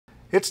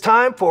It's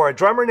time for a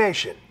Drummer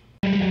Nation.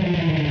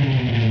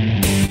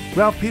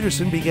 Ralph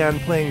Peterson began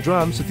playing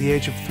drums at the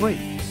age of 3.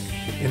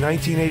 In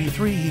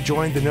 1983, he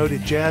joined the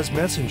noted Jazz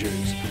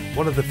Messengers,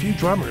 one of the few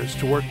drummers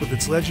to work with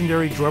its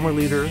legendary drummer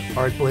leader,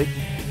 Art Blakey.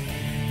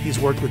 He's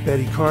worked with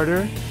Betty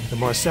Carter, the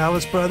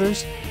Marsalis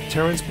Brothers,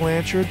 Terence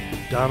Blanchard,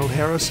 Donald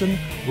Harrison,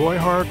 Roy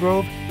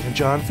Hargrove, and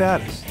John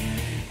Faddis.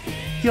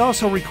 He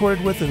also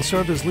recorded with and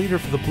served as leader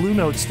for the Blue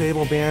Note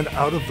stable band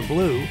Out of the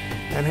Blue,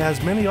 and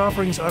has many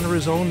offerings under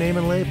his own name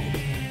and label.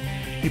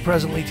 He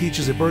presently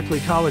teaches at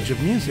Berklee College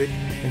of Music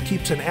and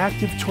keeps an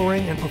active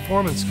touring and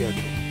performance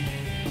schedule.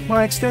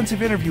 My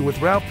extensive interview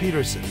with Ralph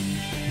Peterson,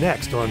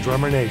 next on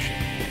Drummer Nation.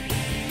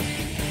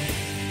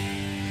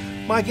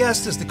 My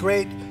guest is the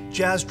great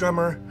jazz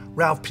drummer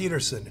Ralph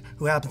Peterson,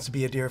 who happens to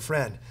be a dear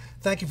friend.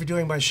 Thank you for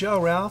doing my show,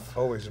 Ralph.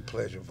 Always a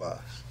pleasure,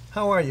 Voss.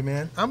 How are you,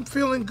 man? I'm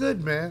feeling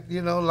good, man.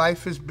 You know,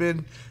 life has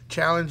been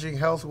challenging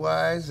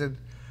health-wise, and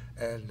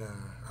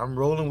I'm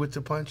rolling with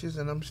the punches,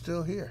 and I'm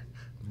still here.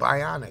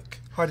 Bionic.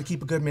 Hard to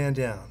keep a good man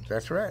down.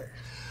 That's right.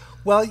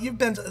 Well, you've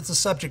been the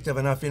subject of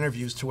enough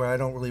interviews to where I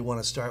don't really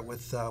want to start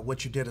with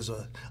what you did as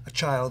a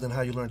child and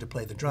how you learned to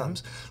play the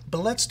drums. But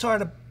let's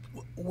start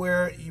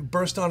where you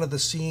burst onto the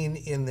scene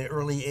in the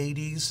early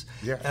 80s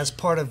as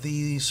part of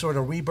the sort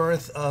of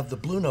rebirth of the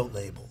Blue Note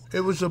label.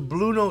 It was a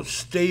Blue Note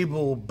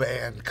stable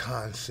band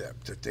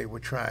concept that they were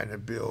trying to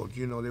build.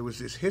 You know, there was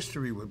this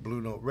history with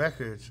Blue Note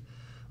Records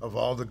of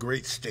all the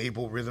great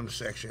stable rhythm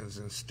sections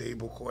and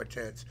stable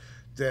quartets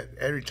that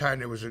every time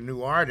there was a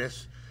new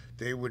artist,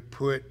 they would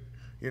put,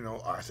 you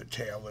know, Arthur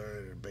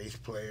Taylor, the bass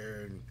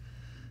player, and,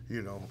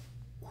 you know,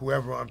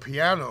 whoever on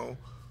piano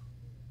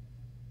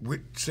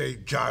would say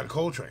John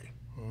Coltrane.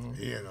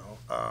 You know,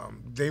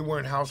 they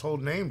weren't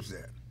household names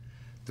then,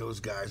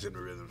 those guys in the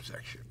rhythm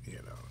section, you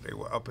know. They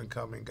were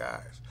up-and-coming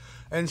guys.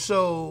 And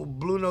so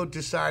Blue Note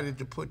decided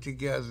to put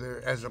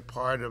together, as a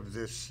part of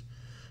this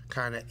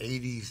kind of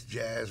 80s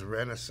jazz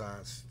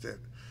renaissance that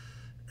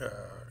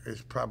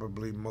is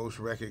probably most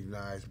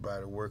recognized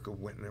by the work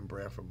of Wynton and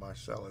Branford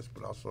Marsalis,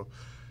 but also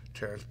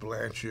Terence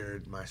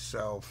Blanchard,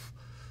 myself,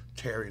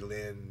 Terry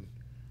Lynn,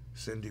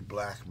 Cindy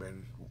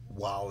Blackman,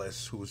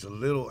 Wallace, who was a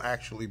little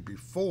actually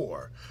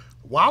before.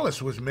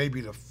 Wallace was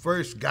maybe the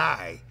first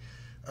guy,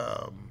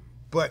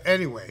 but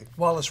anyway.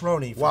 Wallace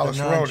Roney. Wallace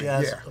Roney,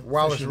 yeah,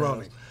 Wallace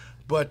Roney.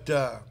 But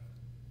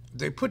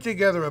they put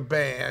together a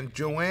band.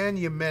 Joanne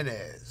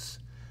Jimenez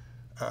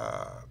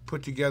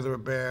put together a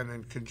band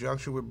in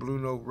conjunction with Blue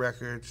Note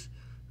Records,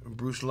 and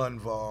Bruce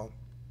Lundvall,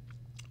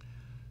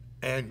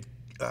 and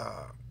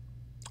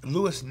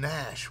Louis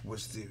Nash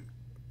was the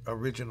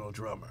original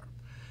drummer.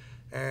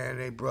 And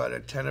they brought a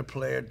tenor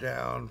player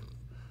down,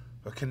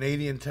 a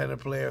Canadian tenor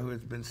player who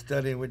had been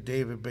studying with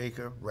David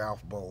Baker,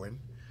 Ralph Bowen,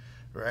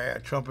 right? A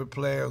trumpet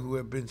player who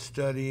had been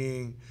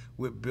studying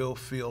with Bill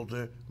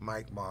Fielder,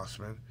 Mike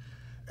Mossman,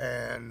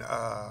 and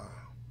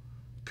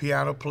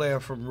piano player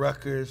from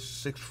Rutgers,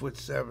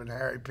 6'7",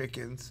 Harry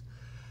Pickens,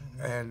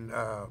 and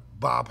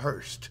Bob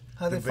Hurst.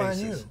 How'd they find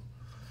you?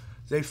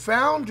 They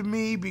found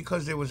me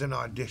because there was an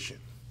audition.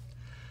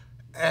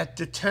 At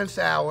the 10th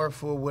hour,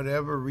 for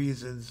whatever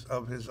reasons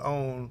of his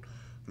own,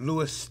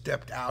 Louis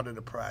stepped out of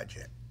the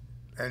project.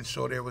 And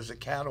so there was a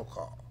cattle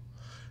call.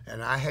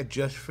 And I had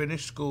just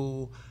finished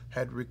school,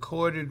 had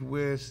recorded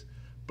with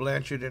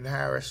Blanchard and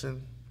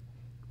Harrison,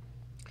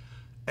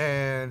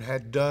 and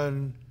had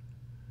done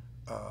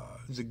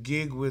the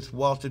gig with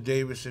Walter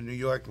Davis in New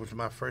York. It was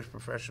my first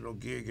professional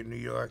gig in New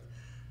York,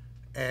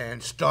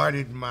 and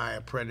started my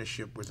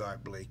apprenticeship with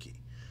Art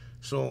Blakey.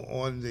 So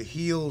on the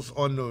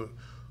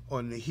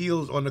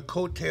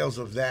coattails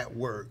of that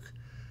work,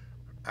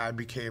 I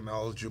became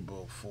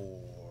eligible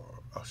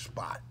for a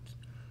spot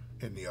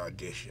in the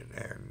audition.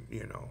 And,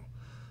 you know,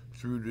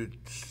 through the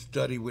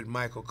study with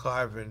Michael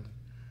Carvin,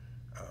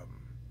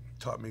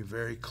 taught me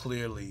very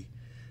clearly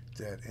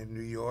that in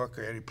New York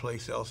or any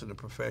place else in the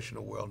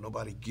professional world,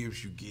 nobody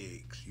gives you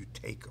gigs, you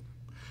take them.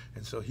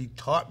 And so he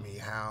taught me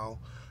how,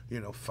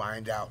 you know,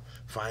 find out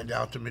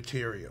the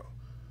material,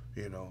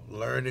 you know,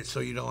 learn it so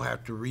you don't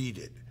have to read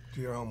it.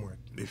 Do your homework.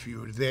 If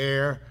you're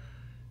there,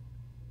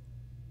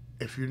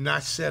 if you're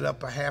not set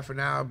up a half an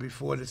hour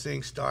before the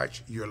thing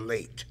starts, you're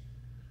late.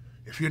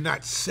 If you're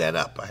not set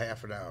up a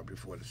half an hour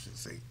before the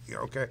thing,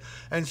 okay?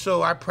 And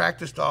so I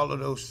practiced all of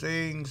those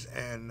things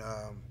and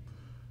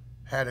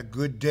had a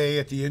good day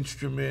at the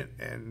instrument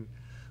and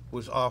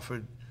was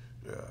offered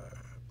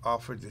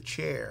the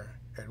chair,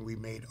 and we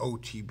made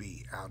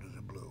OTB, Out of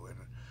the Blue, and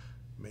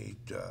made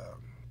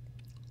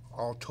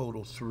all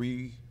total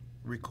 3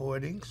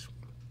 recordings.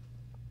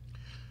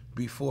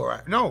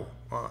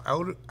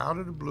 Out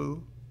of the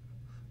Blue,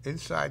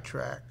 Inside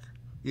Track,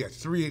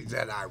 3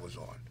 that I was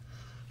on.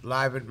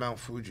 Live at Mount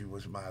Fuji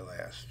was my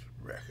last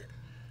record.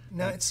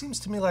 Now, it seems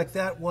to me like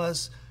that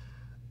was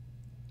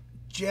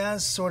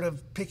jazz sort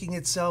of picking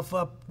itself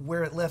up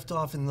where it left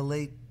off in the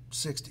late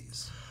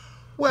 60s.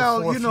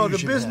 Well, you know,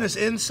 the business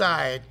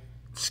inside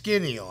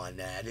skinny on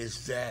that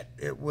is that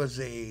it was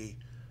a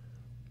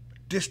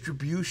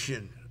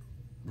distribution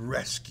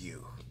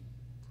rescue.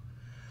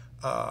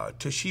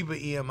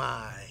 Toshiba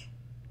EMI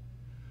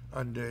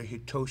under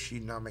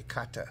Hitoshi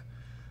Namikata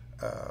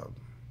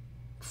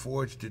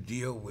forged a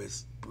deal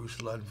with Bruce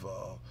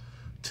Lundvall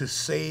to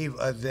save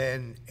a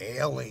then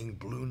ailing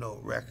Blue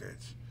Note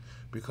Records,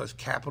 because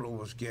Capitol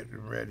Records,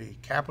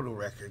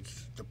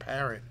 the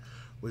parent,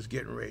 was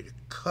getting ready to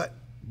cut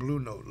Blue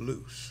Note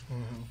loose.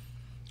 Mm-hmm.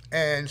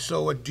 And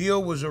so a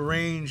deal was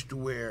arranged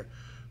where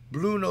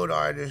Blue Note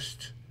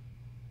artist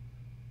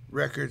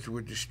records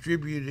were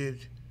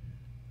distributed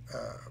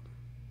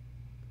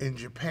in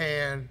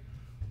Japan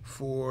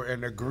for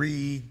an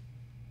agreed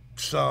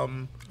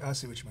sum. I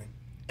see what you mean.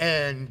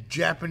 And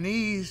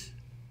Japanese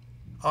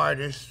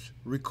artists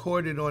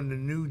recorded on the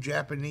new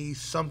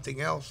Japanese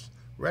Something Else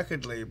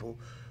record label,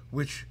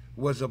 which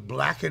was a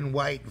black and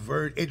white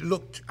version. It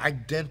looked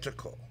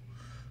identical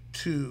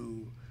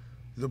to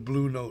the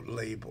Blue Note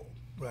label.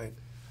 Right.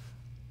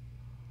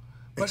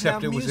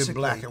 Except it was in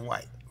black and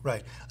white.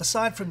 Right.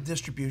 Aside from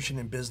distribution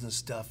and business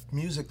stuff,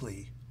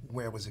 musically,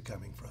 where was it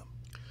coming from?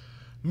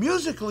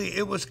 Musically,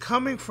 it was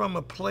coming from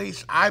a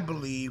place, I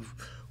believe,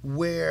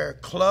 where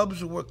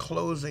clubs were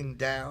closing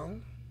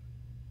down.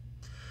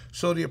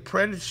 So the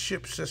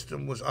apprenticeship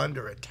system was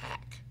under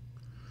attack.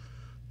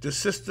 The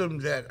system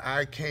that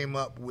I came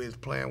up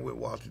with playing with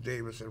Walter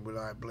Davis and with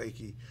Art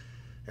Blakey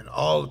and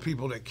all the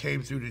people that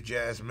came through the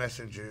Jazz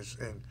Messengers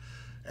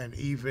and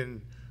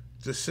even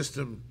the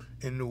system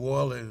in New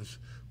Orleans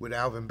with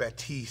Alvin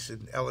Batiste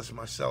and Ellis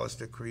Marcellus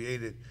that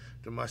created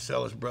the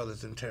Marcellus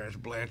brothers and Terrence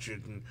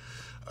Blanchard and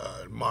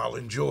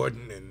Marlon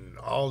Jordan and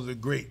all the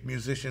great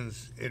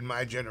musicians in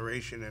my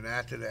generation and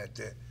after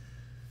that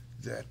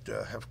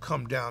have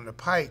come down the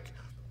pike.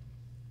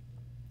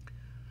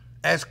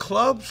 As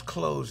clubs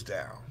closed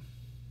down,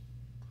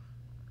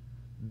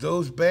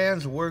 those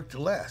bands worked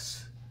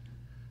less.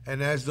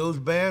 And as those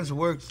bands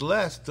worked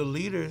less, the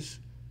leaders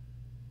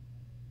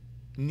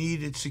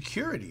needed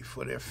security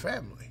for their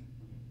family.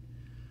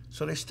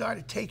 So they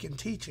started taking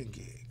teaching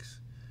gigs.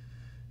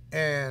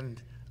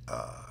 And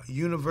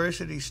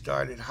universities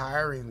started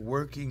hiring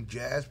working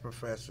jazz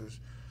professors,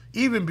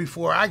 even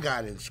before I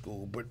got in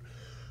school. But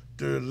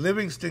the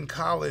Livingston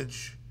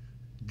College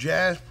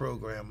jazz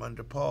program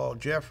under Paul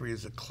Jeffrey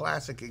is a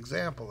classic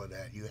example of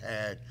that. You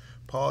had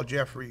Paul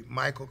Jeffrey,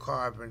 Michael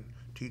Carvin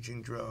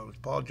teaching drums,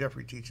 Paul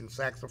Jeffrey teaching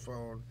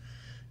saxophone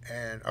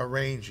and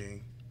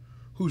arranging,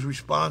 who's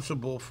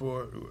responsible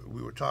for,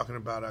 we were talking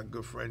about our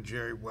good friend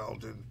Jerry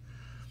Weldon.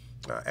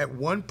 At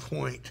one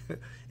point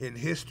in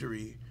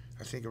history,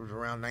 I think it was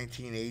around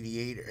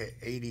 1988 or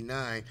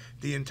 89,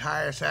 the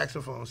entire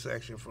saxophone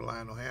section for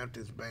Lionel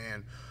Hampton's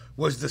band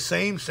was the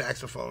same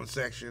saxophone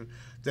section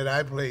that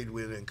I played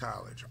with in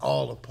college,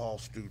 all of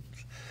Paul's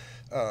students.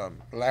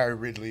 Larry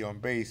Ridley on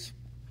bass,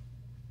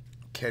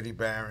 Kenny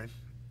Barron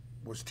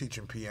was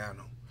teaching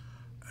piano.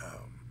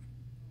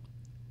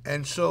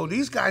 And so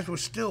these guys were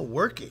still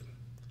working.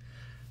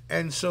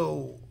 And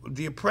so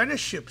the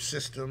apprenticeship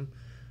system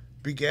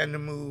began to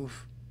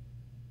move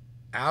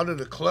out of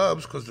the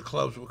clubs, because the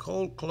clubs were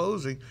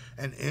closing,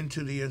 and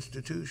into the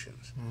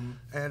institutions. Mm-hmm.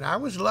 And I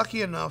was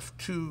lucky enough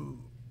to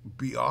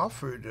be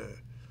offered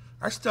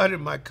I started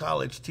my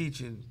college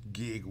teaching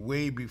gig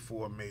way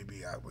before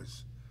maybe I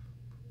was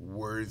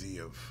worthy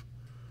of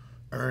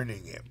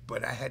earning it.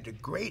 But I had the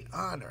great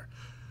honor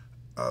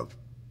of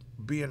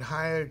being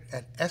hired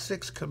at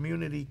Essex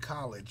Community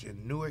College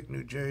in Newark,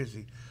 New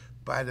Jersey,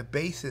 by the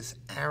bassist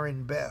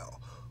Aaron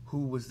Bell,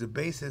 who was the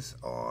bassist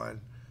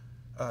on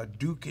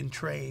Duke and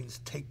Train's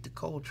Take the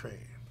Coltrane.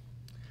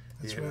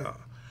 That's right.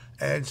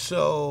 And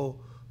so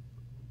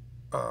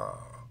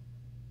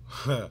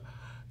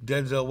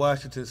Denzel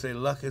Washington say,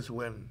 luck is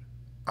when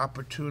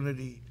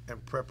opportunity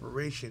and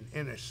preparation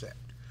intersect.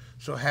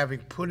 So having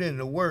put in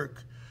the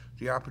work,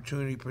 the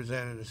opportunity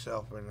presented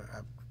itself, and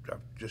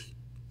I've just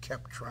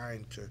kept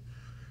trying to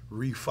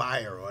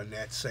refire on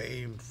that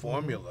same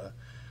formula,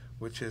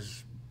 which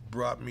has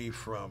brought me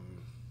from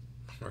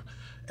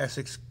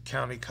Essex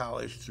County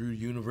College through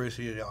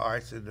University of the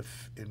Arts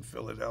in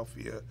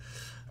Philadelphia,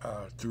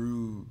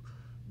 through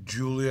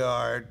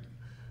Juilliard,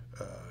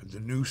 the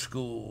New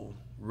School,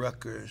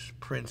 Rutgers,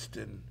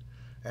 Princeton,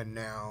 and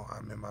now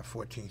I'm in my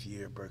 14th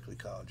year at Berklee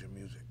College of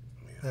Music.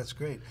 Yeah. That's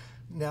great.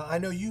 Now, I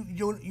know you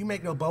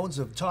make no bones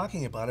of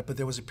talking about it, but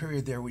there was a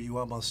period there where you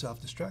almost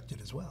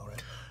self-destructed as well,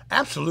 right?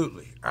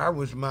 Absolutely. I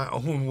was my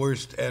own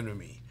worst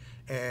enemy.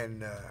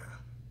 And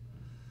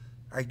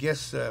I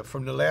guess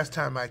from the last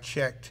time I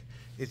checked,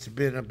 it's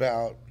been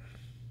about,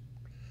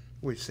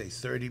 we'd say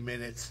 30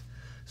 minutes.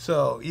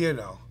 So,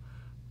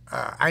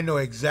 I know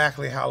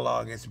exactly how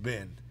long it's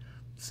been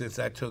since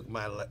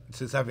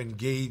I've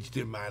engaged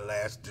in my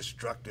last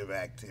destructive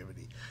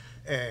activity.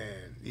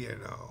 And,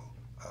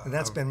 and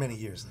that's been many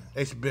years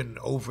now. It's been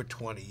over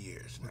 20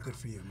 years now. Well, good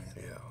for you,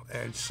 man.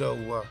 And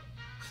so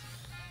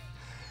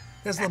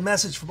there's a little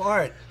message from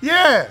Art.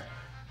 Yeah.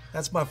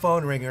 That's my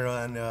phone ringer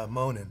on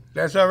Moanin'.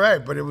 That's all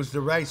right, but it was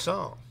the right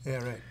song.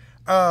 Yeah,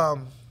 right.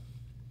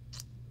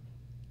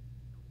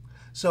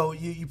 So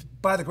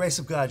by the grace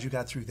of God, you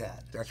got through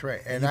that. That's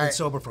right. And you've been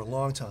sober for a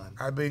long time.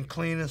 I've been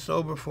clean and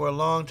sober for a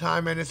long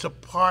time, and it's a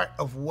part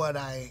of what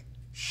I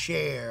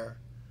share,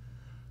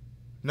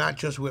 not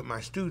just with my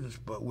students,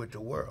 but with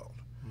the world.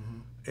 Mm-hmm.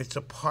 It's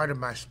a part of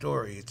my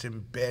story. It's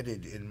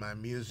embedded in my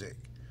music.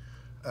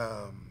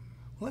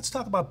 Let's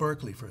talk about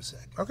Berkeley for a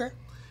sec. Okay.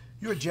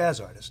 You're a jazz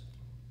artist.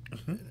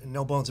 Mm-hmm.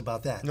 No bones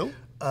about that. Nope.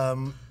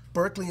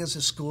 Berkeley is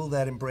a school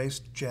that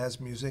embraced jazz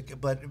music,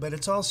 but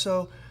it's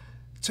also,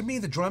 to me,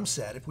 the drum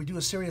set. If we do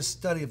a serious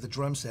study of the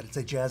drum set, it's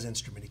a jazz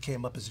instrument. It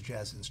came up as a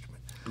jazz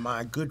instrument.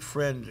 My good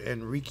friend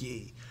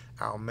Enrique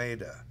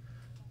Almeida,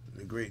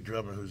 the great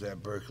drummer who's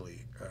at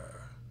Berkeley,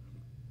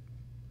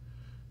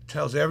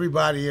 tells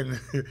everybody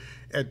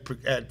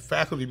at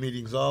faculty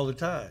meetings all the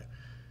time,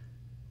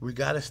 we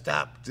got to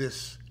stop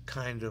this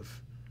kind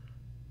of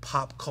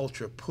pop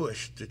culture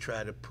push to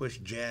try to push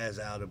jazz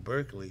out of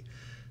Berkeley,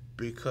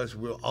 because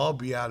we'll all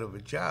be out of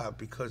a job,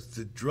 because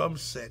the drum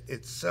set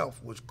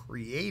itself was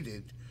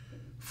created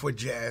for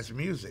jazz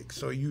music.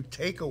 So you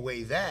take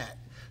away that,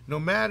 no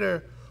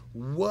matter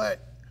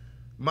what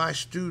my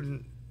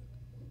student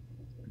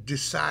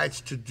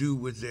decides to do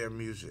with their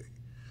music.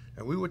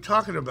 And we were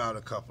talking about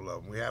a couple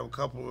of them. We have a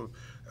couple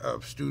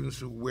of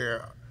students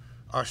where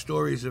our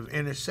stories have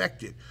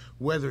intersected,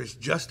 whether it's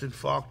Justin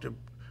Faulkner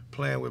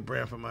playing with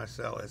Branford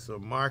Marsalis, or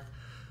Mark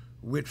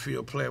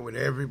Whitfield playing with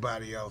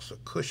everybody else, or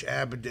Cush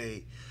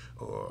Abiday,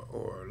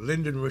 or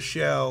Lyndon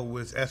Rochelle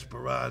with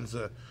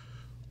Esperanza,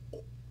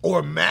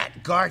 or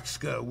Matt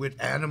Gartzka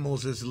with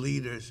Animals as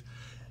Leaders.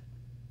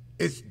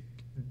 It's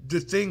the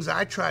things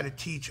I try to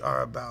teach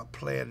are about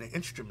playing the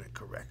instrument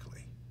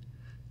correctly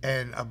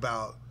and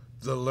about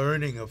the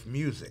learning of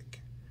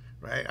music,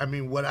 right? I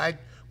mean, what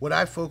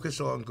I focus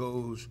on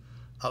goes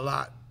a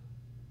lot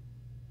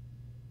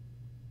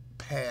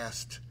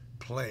past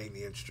playing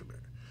the instrument,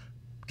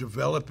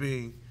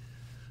 developing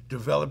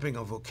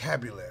a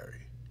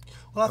vocabulary.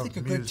 Well, I think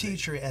a good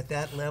teacher at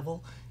that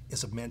level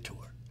is a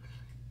mentor,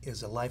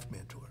 is a life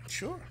mentor.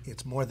 Sure.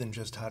 It's more than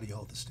just how do you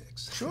hold the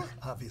sticks. Sure.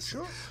 Obviously.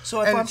 Sure.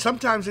 So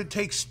sometimes it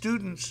takes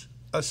students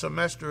a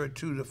semester or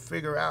two to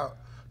figure out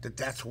that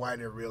that's why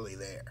they're really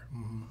there.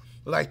 Mm-hmm.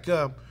 Like,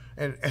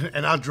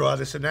 and I'll draw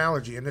this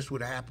analogy, and this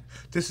would happen.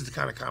 This is the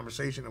kind of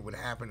conversation that would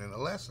happen in a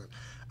lesson.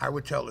 I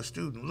would tell a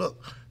student,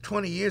 look,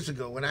 20 years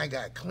ago when I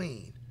got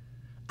clean,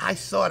 I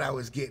thought I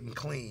was getting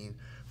clean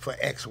for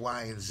X,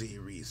 Y, and Z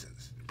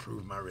reasons.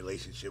 Improve my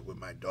relationship with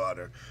my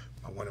daughter.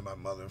 I wanted my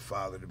mother and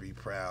father to be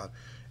proud.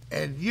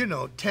 And,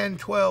 10,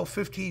 12,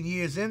 15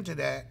 years into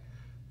that,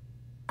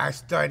 I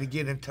started to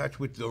get in touch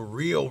with the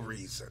real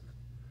reason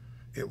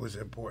it was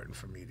important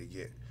for me to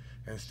get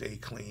and stay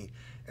clean.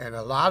 And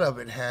a lot of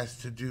it has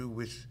to do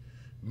with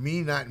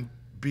me not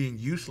being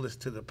useless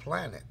to the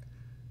planet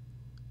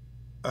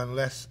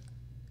unless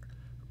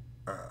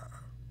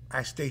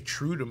I stay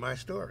true to my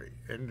story.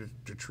 And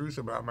the truth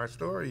about my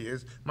story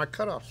is my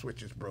cutoff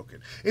switch is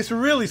broken. It's a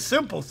really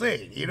simple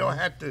thing. You don't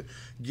have to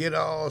get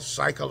all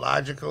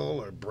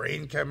psychological or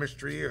brain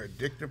chemistry or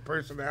addictive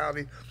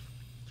personality.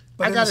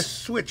 But I got a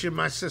switch in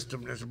my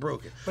system that's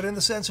broken. But in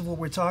the sense of what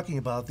we're talking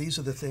about, these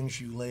are the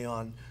things you lay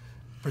on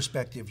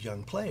prospective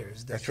young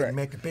players that can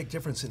make a big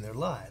difference in their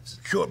lives.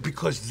 Sure,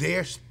 because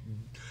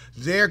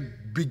they're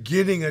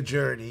beginning a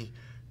journey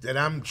that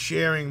I'm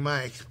sharing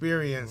my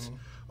experience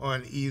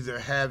on, either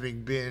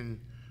having been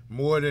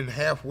more than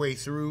halfway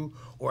through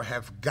or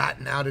have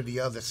gotten out of the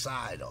other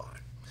side on.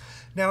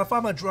 Now, if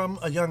I'm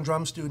a young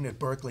drum student at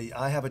Berkeley,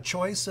 I have a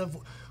choice of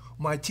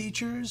my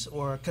teachers,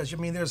 or because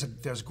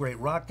there's great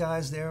rock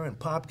guys there, and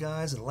pop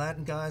guys, and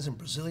Latin guys, and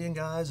Brazilian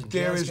guys, and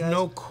jazz guys. There is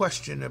no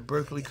question at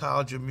Berkeley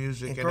College of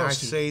Music, and I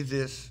say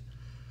this,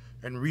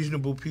 and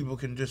reasonable people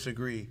can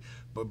disagree,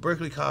 but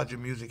Berkeley College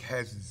of Music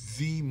has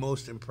the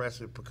most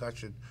impressive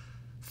percussion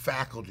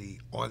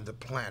faculty on the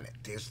planet.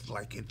 There's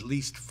like at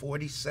least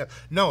 47.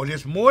 No,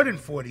 there's more than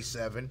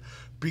 47,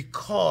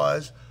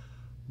 because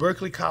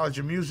Berkeley College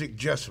of Music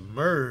just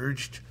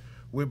merged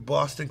with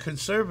Boston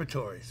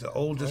Conservatory, the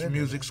oldest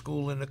music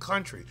school in the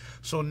country.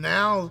 So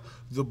now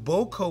the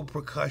Boco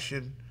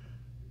percussion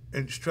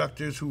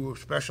instructors who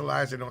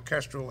specialize in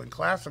orchestral and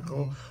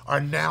classical are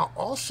now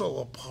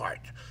also a part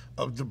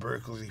of the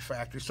Berkeley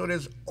factory. So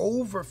there's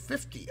over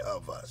 50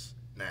 of us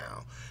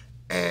now.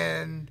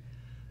 And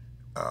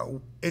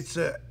it's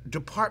a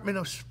department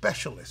of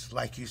specialists,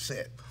 like you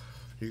said.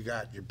 You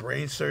got your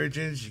brain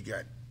surgeons, you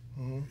got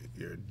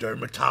your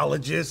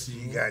dermatologists,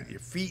 you got your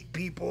feet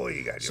people,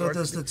 you got your... So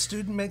does the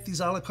student make these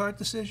a la carte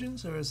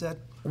decisions, or is that...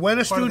 When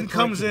a student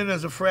comes in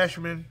as a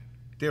freshman,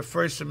 their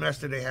first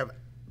semester, they have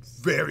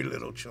very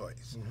little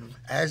choice.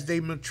 As they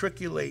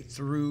matriculate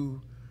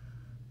through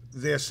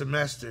their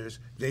semesters,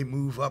 they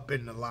move up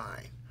in the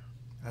line.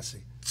 I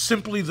see.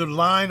 Simply the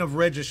line of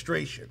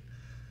registration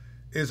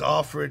is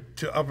offered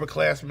to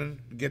upperclassmen,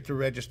 get to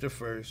register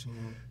first,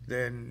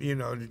 then,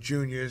 the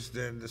juniors,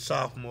 then the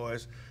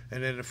sophomores,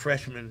 and then the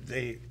freshmen,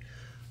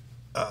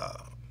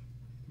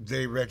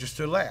 they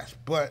register last.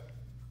 But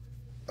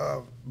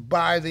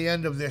by the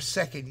end of their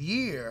second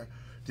year,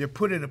 they're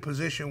put in a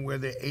position where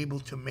they're able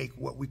to make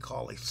what we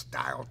call a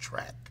style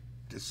track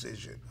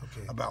decision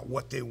about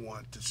what they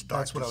want to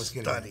start to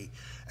study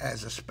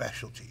as a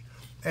specialty.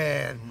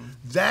 And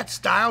that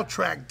style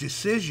track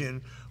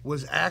decision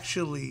was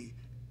actually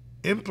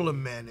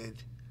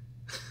implemented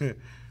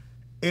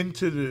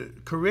into the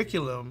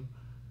curriculum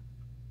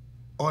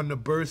on the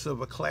birth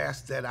of a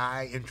class that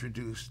I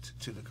introduced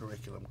to the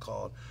curriculum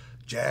called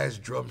Jazz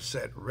Drum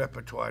Set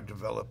Repertoire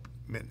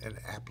Development and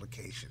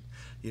Application.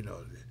 You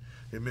know,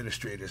 the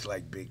administrators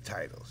like big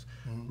titles.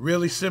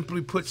 Really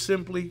simply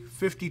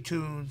 50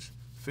 tunes,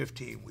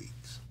 15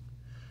 weeks.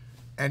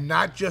 And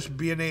not just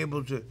being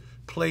able to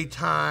play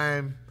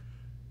time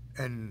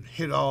and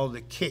hit all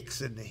the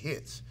kicks and the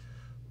hits,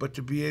 but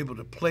to be able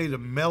to play the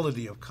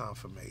melody of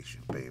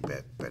confirmation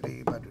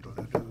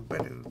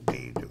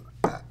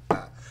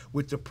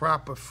with the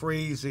proper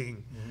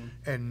phrasing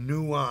and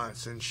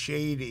nuance and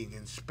shading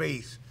and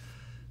space,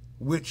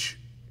 which,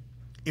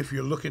 if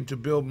you're looking to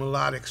build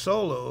melodic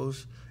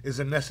solos, is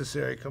a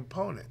necessary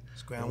component.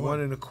 And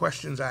one of the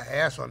questions I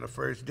asked on the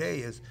first day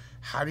is,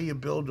 how do you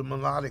build a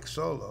melodic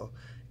solo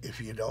if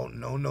you don't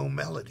know no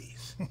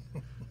melodies?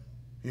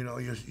 You know,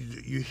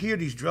 you hear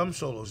these drum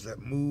solos that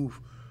move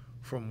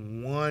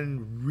from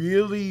one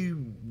really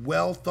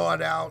well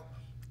thought out,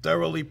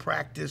 thoroughly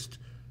practiced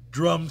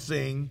drum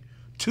thing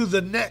to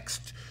the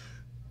next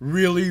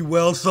really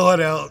well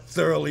thought out,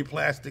 thoroughly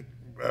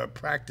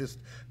practiced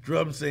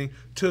drum thing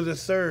to the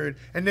third,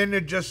 and then they're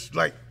just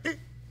like,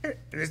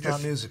 it's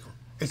not musical.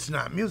 It's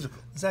not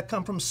musical. Does that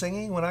come from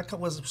singing? When I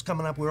was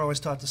coming up, we were always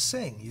taught to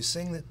sing. You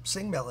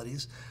sing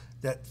melodies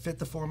that fit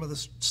the form of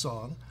the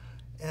song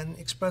and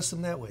express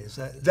them that way. Is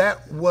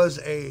that was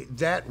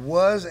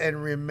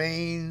and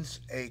remains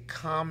a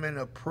common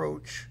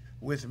approach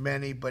with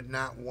many, but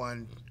not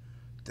one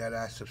that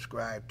I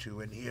subscribe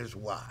to, and here's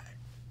why.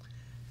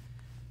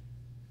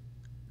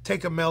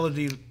 Take a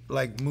melody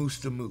like Moose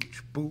the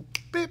Mooch. Boop,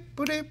 bip,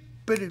 boop,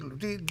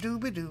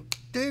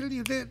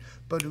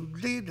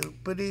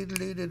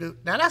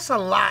 now that's a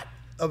lot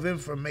of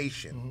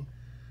information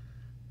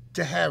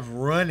to have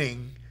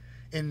running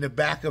in the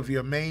back of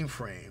your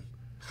mainframe.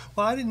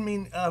 Well, I didn't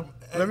mean...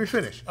 Let me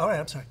finish. All right,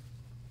 I'm sorry.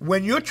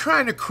 When you're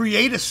trying to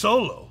create a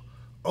solo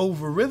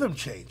over rhythm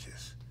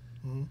changes,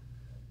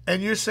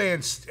 and you're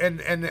saying,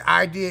 and the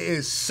idea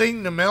is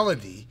sing the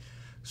melody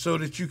so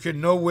that you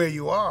can know where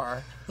you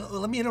are.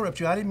 Let me interrupt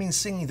you. I didn't mean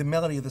singing the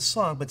melody of the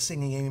song, but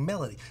singing a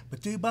melody.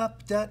 But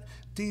do-bop, dat,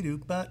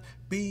 dee-doo-bop,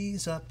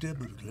 bees up,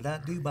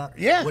 do-bop,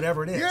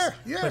 whatever it is.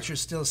 Yeah. But you're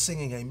still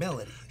singing a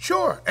melody.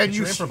 Sure. And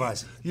you're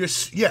improvising.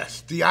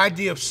 Yes, the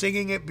idea of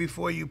singing it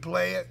before you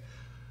play it,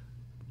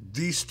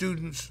 these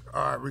students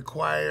are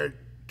required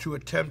to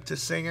attempt to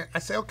sing it. I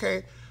say,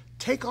 okay,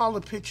 take all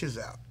the pitches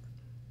out.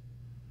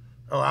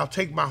 Oh, I'll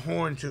take my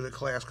horn to the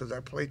class because I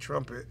play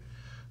trumpet.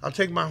 I'll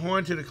take my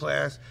horn to the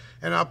class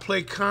and I'll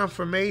play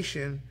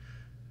confirmation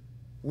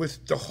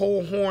with the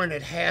whole horn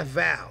at half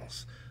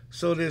vowels.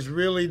 So there's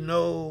really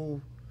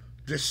no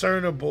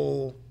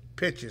discernible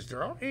pitches.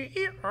 They're all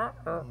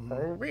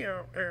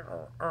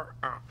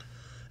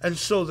and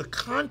so the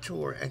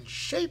contour and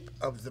shape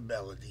of the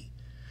melody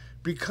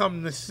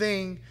become the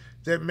thing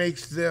that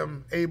makes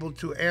them able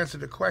to answer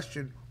the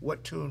question,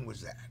 what tune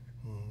was that?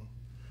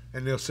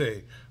 And they'll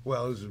say,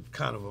 well, it was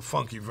kind of a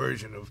funky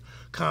version of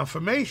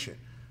confirmation.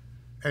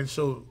 And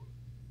so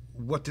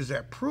what does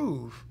that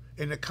prove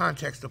in the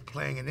context of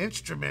playing an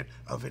instrument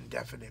of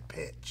indefinite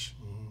pitch?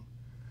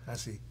 I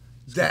see.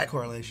 That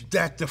correlation.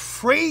 That the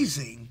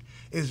phrasing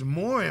is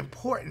more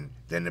important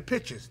than the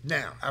pitches.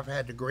 Now, I've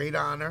had the great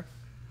honor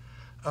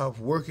of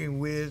working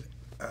with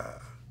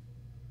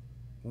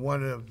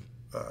one of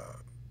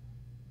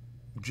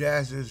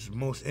jazz's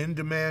most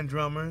in-demand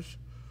drummers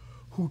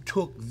who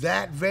took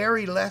that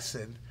very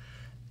lesson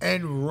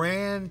and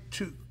ran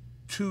to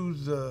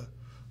the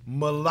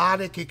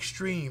melodic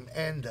extreme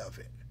end of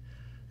it,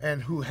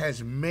 and who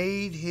has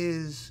made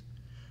his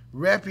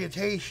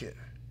reputation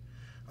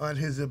on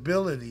his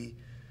ability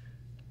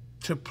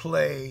to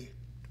play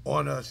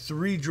on a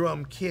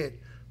 3-drum kit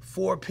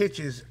 4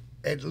 pitches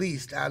at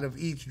least out of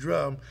each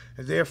drum,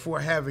 and therefore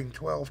having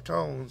 12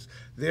 tones,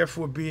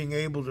 therefore being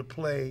able to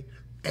play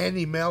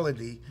any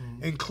melody,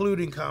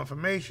 including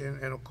confirmation.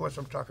 And of course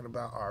I'm talking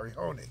about Ari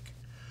Honig,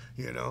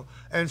 you know.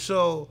 And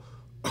so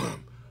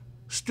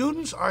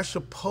students are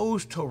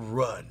supposed to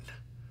run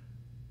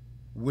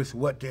with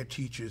what their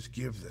teachers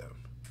give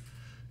them.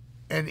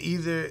 And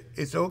either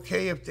it's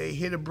okay if they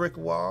hit a brick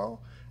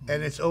wall,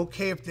 and it's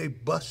okay if they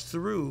bust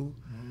through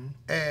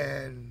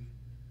and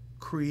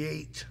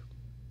create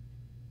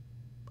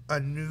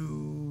a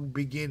new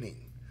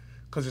beginning,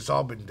 because it's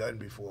all been done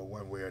before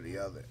one way or the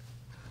other.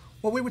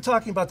 Well, we were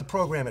talking about the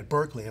program at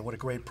Berkeley and what a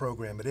great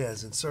program it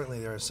is, and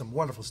certainly there are some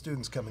wonderful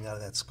students coming out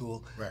of that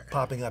school,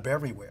 popping up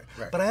everywhere.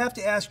 But I have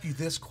to ask you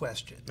this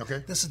question.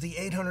 Okay. This is the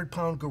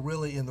 800-pound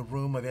gorilla in the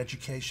room of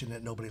education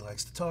that nobody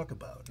likes to talk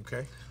about.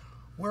 Okay.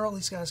 Where are all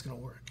these guys going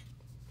to work?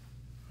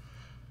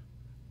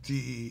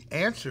 The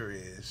answer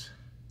is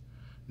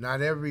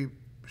not every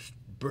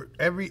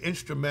every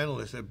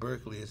instrumentalist at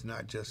Berkeley is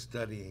not just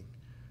studying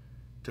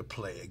to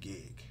play a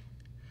gig.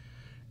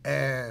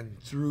 And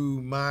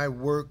through my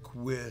work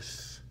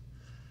with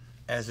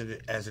as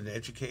an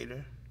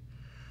educator,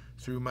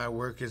 through my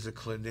work as a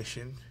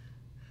clinician,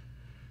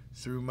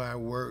 through my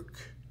work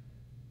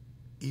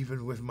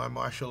even with my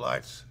martial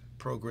arts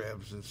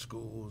programs in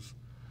schools,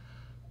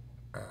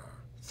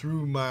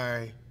 through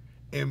my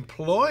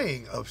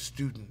employing of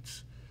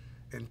students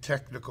in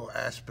technical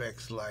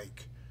aspects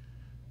like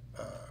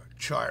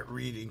chart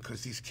reading,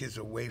 because these kids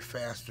are way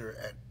faster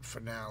at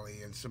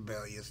Finale and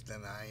Sibelius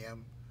than I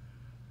am.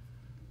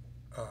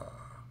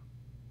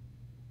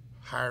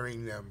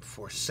 Hiring them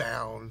for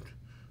sound,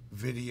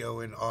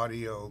 video, and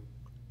audio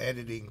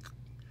editing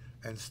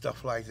and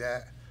stuff like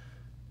that.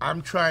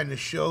 I'm trying to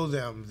show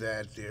them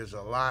that there's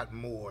a lot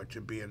more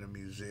to being a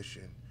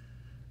musician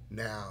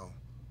now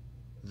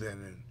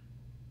than in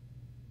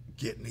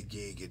getting a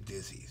gig at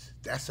Dizzy's.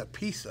 That's a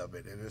piece of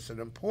it, and it's an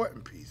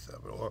important piece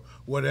of it, or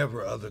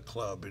whatever other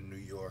club in New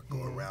York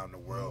or around the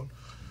world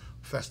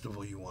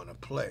festival you want to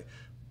play.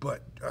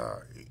 But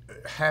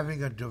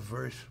having a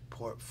diverse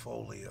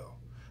portfolio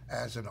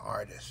as an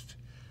artist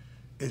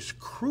is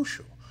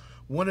crucial.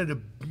 One of the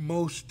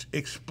most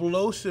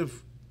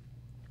explosive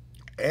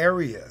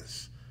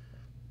areas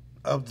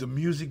of the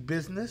music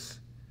business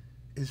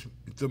is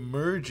the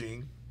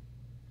merging,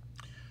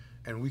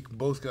 and we can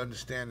both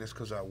understand this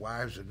because our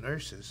wives are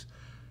nurses,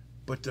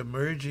 but the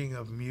merging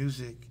of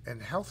music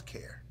and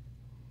healthcare,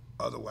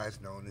 otherwise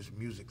known as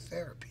music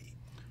therapy.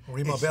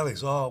 Remo Belli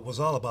was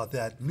all about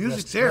that.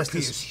 Music therapy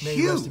is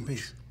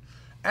huge.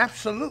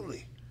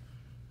 Absolutely.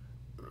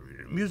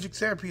 Music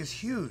therapy is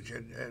huge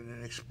and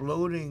an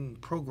exploding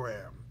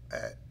program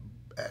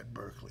at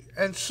Berkeley.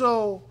 And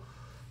so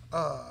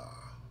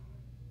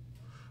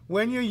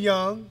when you're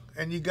young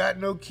and you got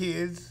no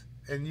kids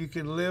and you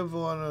can live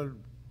on a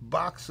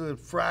box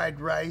of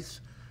fried rice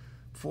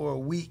for a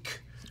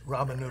week.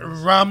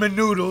 Ramen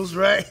noodles,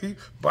 right?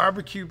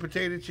 Barbecue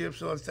potato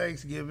chips on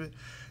Thanksgiving.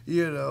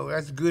 You know,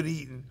 that's good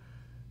eating.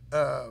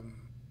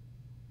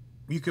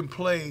 You can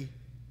play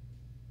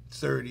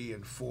 $30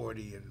 and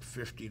 $40 and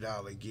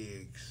 $50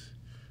 gigs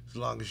as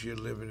long as you're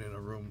living in a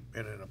room,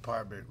 in an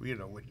apartment, you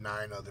know, with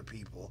 9 other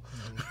people.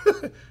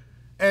 Mm-hmm.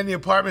 And the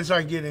apartments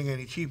aren't getting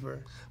any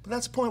cheaper. But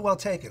that's a point well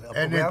taken.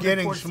 And they're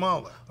getting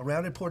smaller. A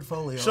rounded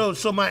portfolio.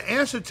 So my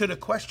answer to the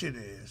question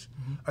is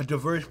a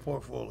diverse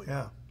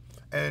portfolio.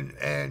 Yeah.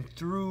 And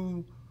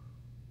through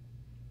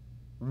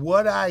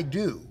what I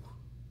do,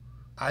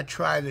 I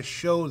try to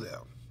show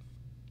them,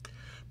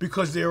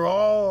 because they're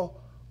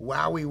all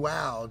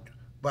wowed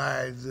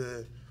by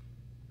the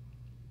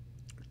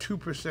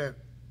 2%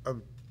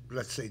 of,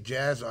 let's say,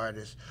 jazz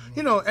artists.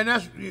 You know, and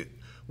that's,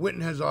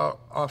 Wynton has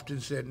often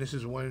said, and this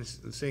is one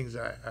of the things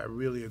I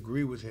really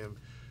agree with him,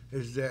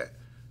 is that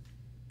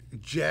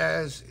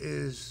jazz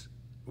is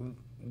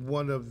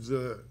one of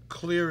the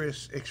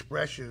clearest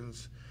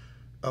expressions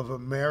of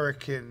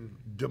American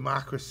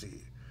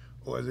democracy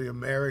or the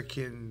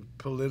American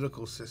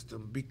political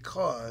system,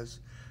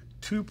 because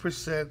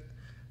 2%,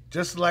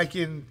 just like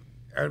in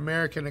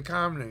American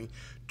economy,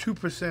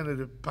 2% of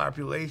the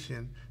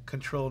population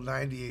control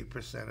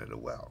 98% of the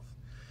wealth.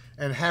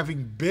 And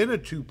having been a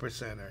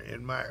 2%er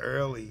in my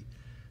early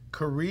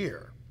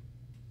career,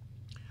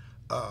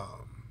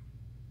 I'm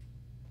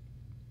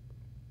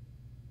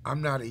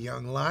not a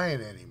young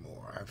lion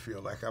anymore. I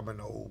feel like I'm an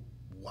old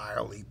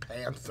wily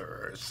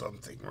panther or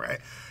something, right?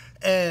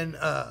 And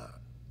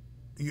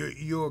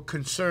your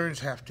concerns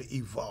have to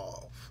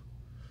evolve.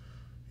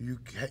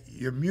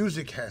 Your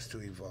music has to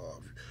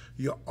evolve.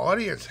 Your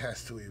audience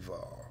has to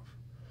evolve.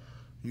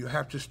 You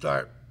have to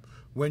start,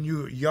 when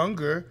you're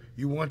younger,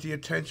 you want the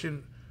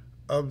attention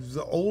of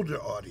the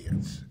older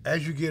audience.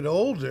 As you get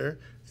older,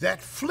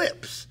 that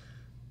flips,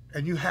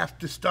 and you have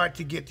to start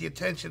to get the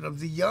attention of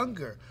the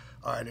younger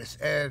artists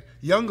and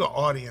younger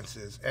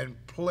audiences and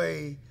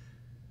play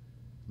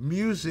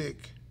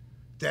music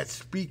that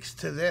speaks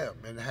to them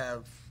and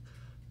have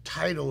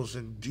titles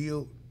and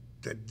deal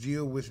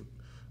with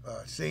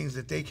things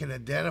that they can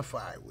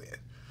identify with.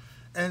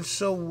 And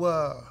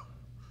so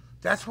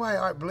that's why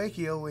Art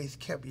Blakey always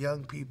kept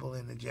young people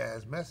in the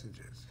jazz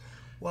messengers.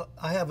 Well,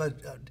 I have a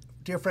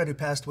dear friend who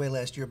passed away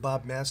last year,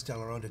 Bob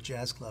Masteller, owned a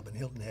jazz club in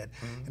Hilton Head.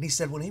 And he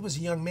said when he was a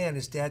young man,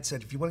 his dad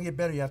said, if you want to get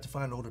better, you have to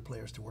find older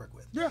players to work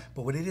with. Yeah.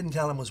 But what he didn't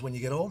tell him was when you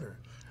get older,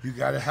 you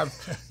gotta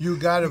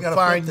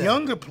find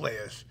younger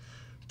players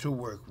to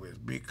work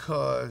with,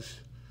 because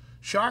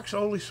sharks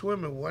only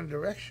swim in one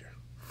direction,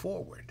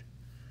 forward,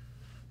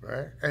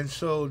 right? And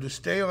so to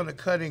stay on the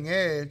cutting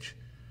edge,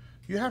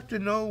 you have to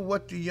know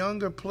what the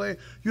younger player,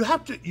 you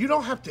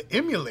don't have to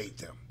emulate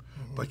them,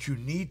 but you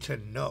need to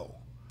know.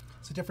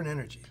 It's a different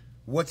energy.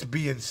 What's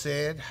being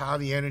said, how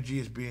the energy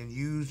is being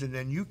used, and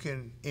then you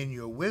can, in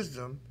your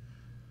wisdom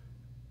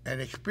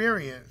and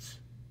experience,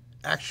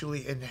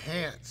 actually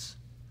enhance,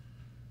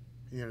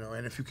 you know,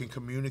 and if you can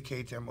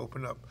communicate them,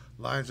 open up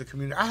lines of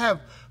communication. I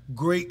have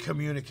great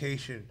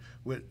communication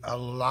with a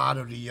lot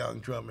of the young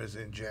drummers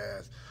in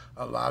jazz.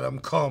 A lot of them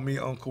call me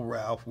Uncle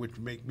Ralph, which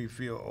make me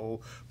feel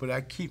old. But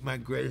I keep my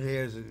gray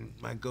hairs and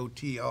my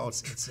goatee all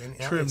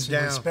trimmed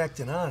down. Respect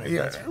and honor.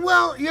 Yeah.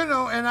 Well, you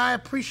know, and I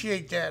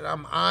appreciate that.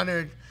 I'm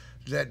honored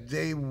that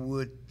they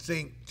would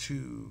think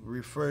to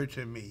refer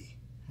to me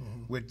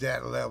with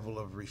that level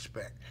of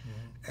respect.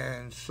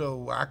 And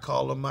so I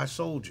call them my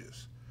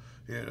soldiers.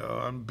 You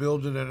know, I'm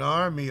building an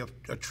army,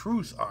 a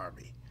truth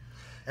army.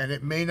 And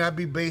it may not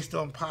be based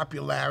on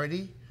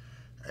popularity.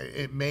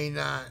 It may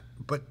not,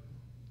 but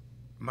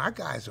my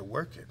guys are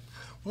working.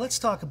 Well, let's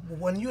talk.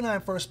 When you and I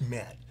first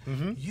met,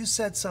 you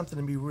said something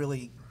to me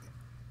really,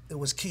 it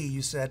was key.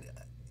 You said,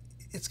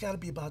 it's got to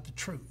be about the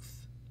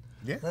truth.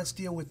 Yeah. Let's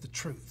deal with the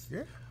truth.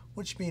 Yeah.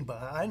 What you mean by,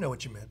 I know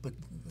what you meant, but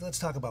let's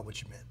talk about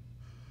what you meant.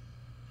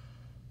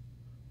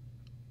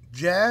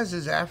 Jazz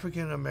is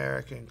African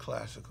American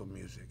classical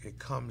music. It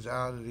comes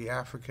out of the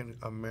African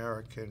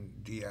American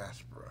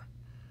diaspora.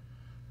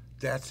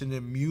 That's an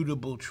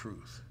immutable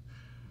truth.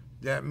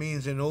 That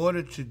means in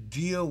order to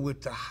deal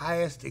with the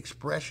highest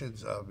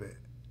expressions of it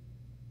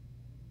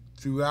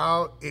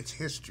throughout its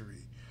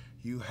history,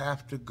 you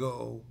have to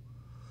go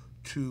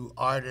to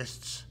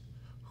artists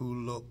who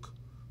look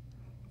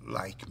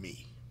like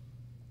me.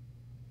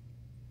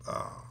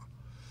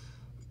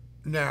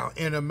 Now,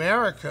 in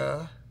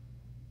America,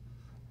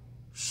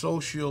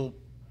 socially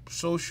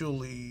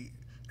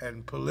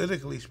and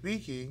politically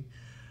speaking,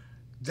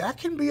 that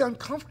can be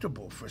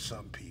uncomfortable for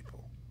some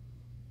people.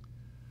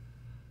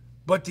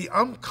 But the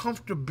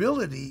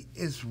uncomfortability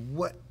is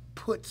what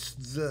puts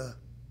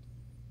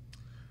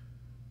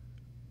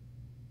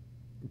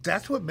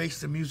that's what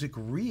makes the music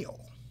real.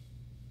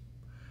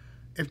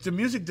 If the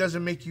music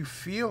doesn't make you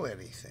feel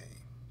anything,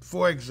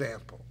 for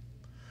example,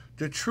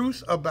 the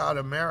truth about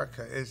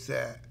America is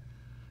that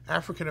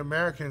African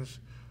Americans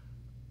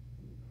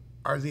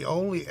are the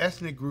only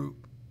ethnic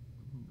group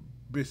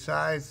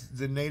besides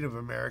the Native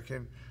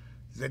American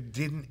that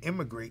didn't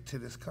immigrate to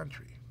this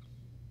country.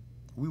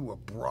 We were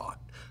brought.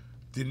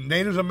 The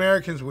Native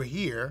Americans were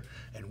here,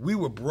 and we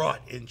were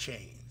brought in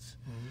chains.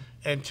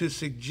 And to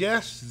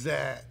suggest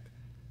that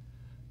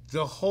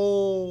the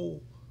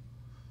whole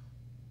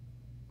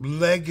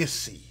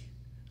legacy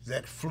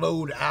that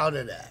flowed out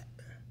of that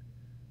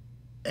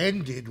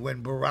ended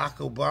when Barack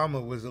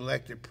Obama was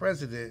elected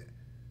president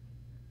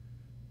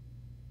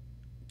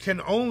can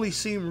only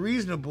seem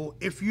reasonable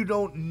if you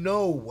don't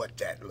know what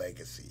that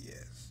legacy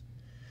is.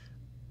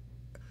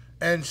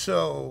 And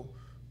so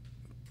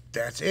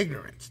that's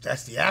ignorance.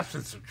 That's the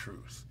absence of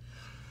truth.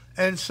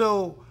 And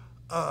so,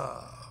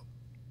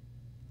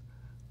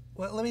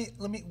 well,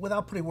 let me,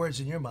 without putting words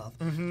in your mouth,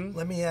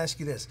 let me ask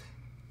you this.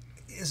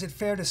 Is it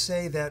fair to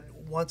say that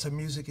once a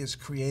music is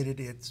created,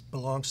 it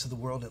belongs to the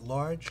world at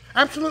large?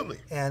 Absolutely.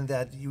 And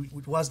that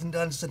it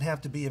doesn't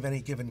have to be of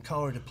any given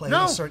color to play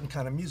No. a certain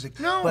kind of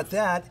music. No. But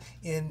that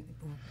in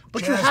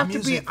But jazz you have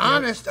music, to be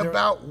honest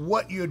about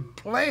what you're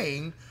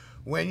playing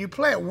when you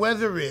play it,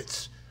 whether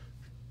it's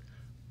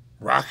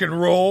rock and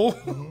roll,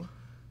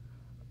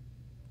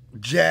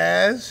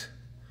 jazz,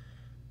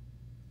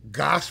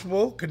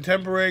 gospel,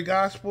 contemporary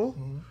gospel.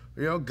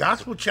 You know,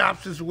 gospel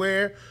chops is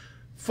where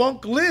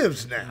funk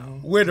lives now.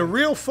 Where the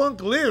real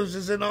funk lives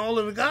is in all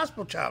of the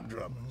gospel chop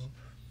drummers.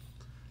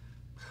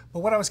 But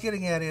what I was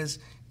getting at is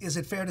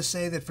it fair to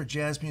say that for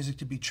jazz music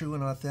to be true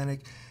and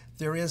authentic,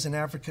 there is an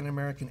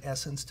African-American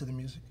essence to the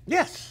music?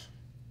 Yes.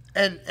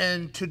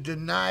 And to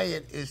deny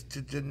it is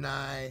to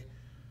deny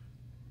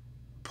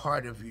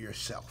part of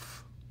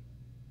yourself.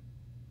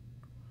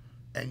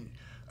 And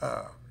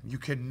you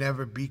can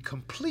never be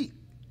complete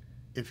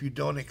if you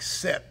don't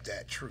accept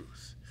that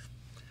truth.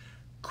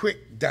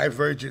 Quick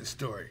divergent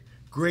story.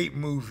 Great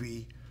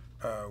movie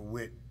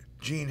with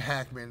Gene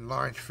Hackman,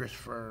 Lawrence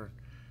Fishburne,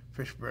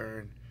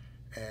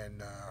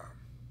 and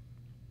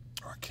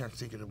I can't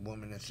think of the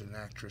woman that's an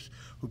actress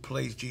who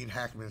plays Gene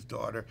Hackman's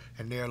daughter,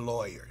 and they're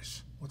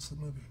lawyers. What's the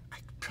movie? I'm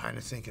trying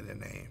to think of the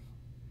name.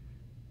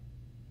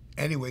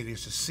 Anyway,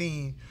 there's a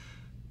scene.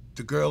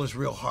 The girl is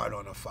real hard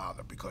on her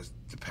father because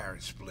the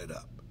parents split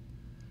up.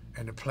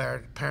 And the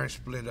parents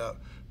split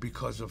up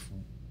because of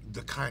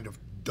the kind of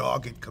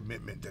dogged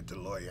commitment that the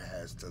lawyer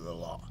has to the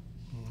law.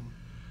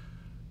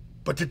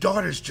 But the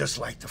daughter's just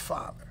like the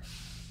father.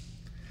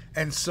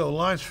 And so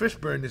Lawrence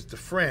Fishburne is the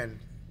friend,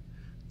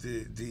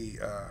 the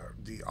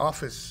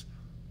office,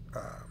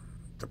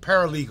 the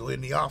paralegal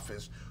in the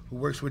office who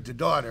works with the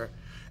daughter,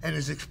 and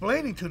is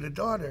explaining to the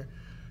daughter,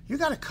 you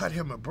got to cut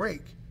him a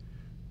break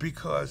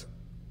because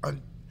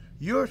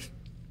you're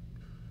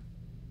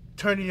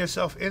turning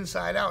yourself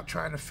inside out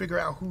trying to figure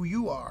out who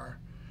you are,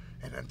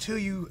 and until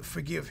you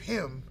forgive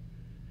him,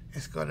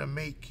 it's going to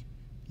make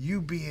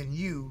you being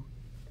you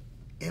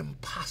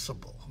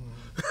impossible.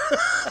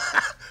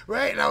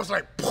 Right? And I was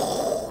like,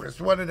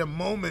 it's one of the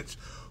moments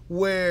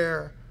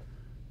where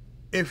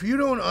if you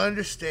don't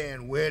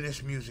understand where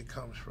this music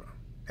comes from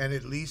and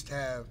at least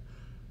have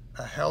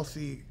a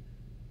healthy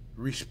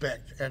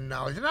respect and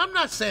knowledge, and I'm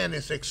not saying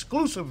it's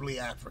exclusively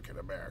African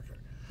American,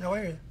 No,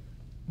 I hear you.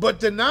 But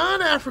the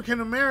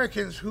non-African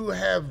Americans who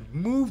have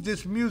moved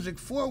this music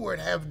forward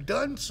have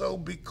done so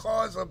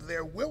because of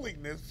their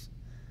willingness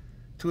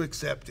to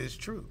accept its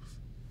truth.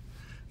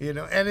 You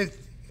know, and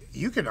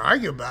you can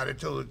argue about it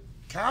till the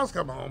cows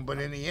come home, but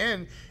in the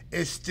end,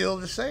 it's still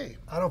the same.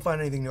 I don't find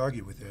anything to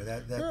argue with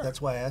there.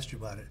 That's why I asked you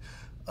about it.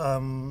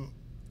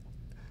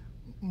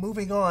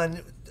 Moving on,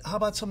 how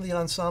about some of the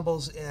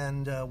ensembles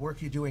and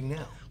work you're doing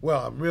now?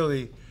 Well, I'm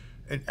really,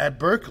 at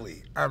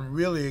Berkeley, I'm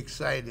really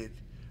excited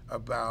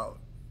about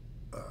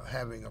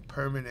having a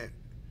permanent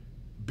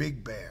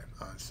big band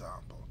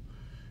ensemble.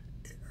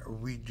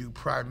 We do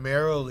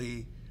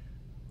primarily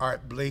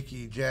Art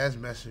Blakey Jazz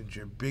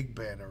Messenger big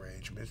band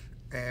arrangements,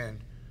 and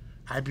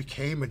I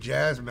became a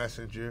jazz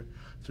messenger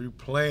through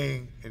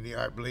playing in the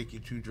Art Blakey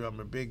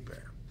two-drummer big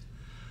band.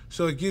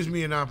 So it gives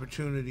me an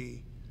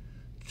opportunity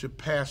to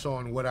pass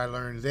on what I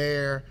learned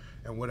there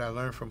and what I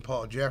learned from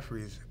Paul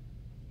Jeffries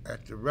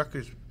at the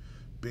Rutgers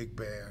big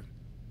band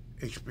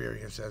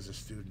experience as a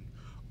student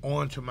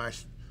on to my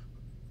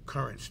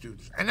current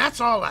students. And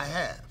that's all I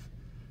have.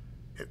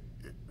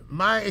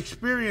 My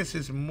experience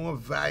is more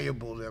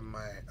valuable than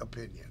my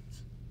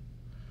opinions.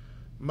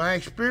 My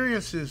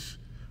experiences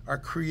are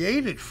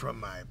created from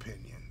my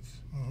opinions.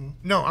 Mm-hmm.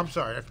 No, I'm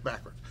sorry, that's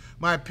backwards.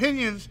 My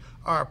opinions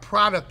are a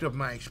product of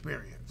my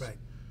experience. Right.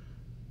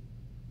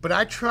 But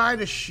I try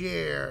to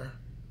share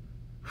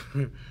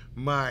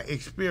my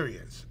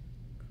experience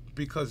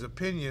because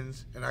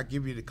opinions, and I'll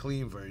give you the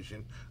clean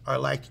version, are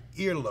like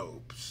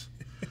earlobes.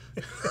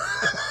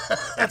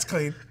 That's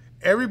clean.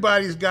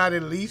 Everybody's got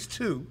at least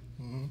two,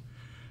 mm-hmm.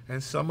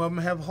 and some of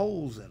them have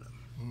holes in them.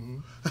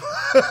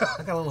 Mm-hmm.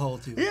 I got a little hole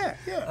too. Yeah.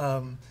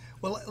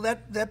 Well,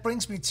 that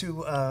brings me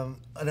to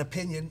an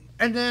opinion.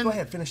 And then go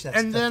ahead, finish that.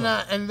 And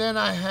then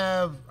I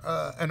have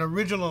an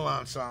original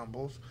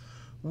ensembles,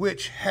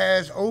 which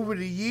has over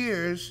the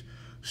years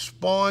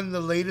spawned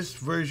the latest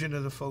version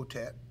of the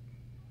Fotet.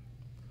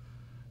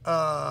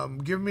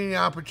 Give me the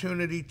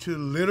opportunity to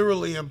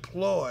literally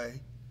employ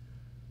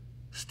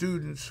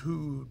students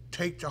who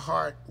take to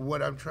heart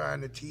what I'm trying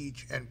to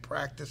teach and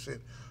practice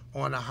it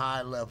on a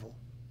high level.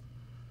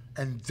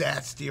 And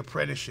that's the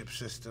apprenticeship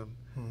system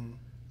mm-hmm.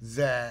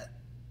 that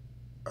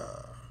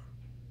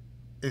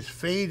is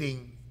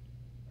fading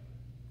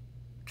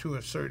to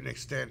a certain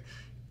extent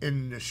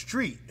in the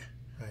street.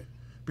 Right.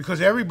 Because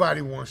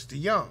everybody wants the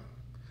young.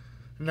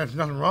 And there's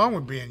nothing wrong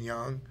with being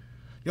young.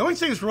 The only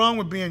thing that's wrong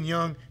with being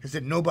young is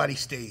that nobody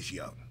stays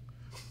young.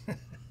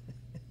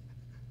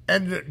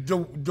 And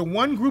the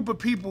one group of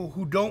people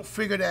who don't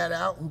figure that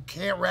out, who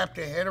can't wrap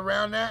their head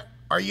around that,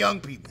 are young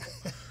people.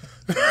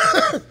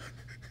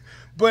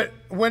 But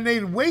when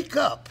they wake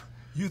up...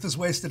 Youth is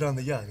wasted on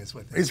the young, is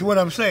what it's what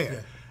I'm saying.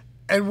 Yeah.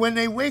 And when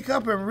they wake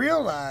up and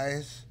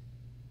realize,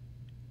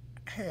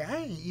 hey, I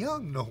ain't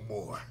young no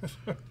more.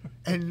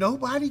 And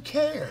nobody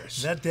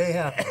cares. That day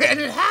happens. And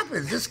it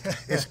happens.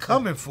 It's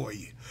coming for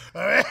you.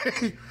 All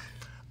right?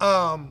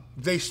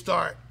 They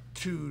start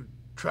to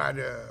try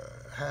to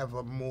have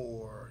a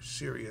more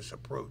serious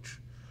approach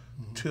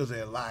mm-hmm. to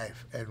their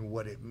life and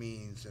what it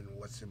means and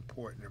what's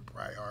important and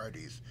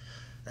priorities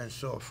and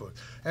so forth.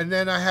 And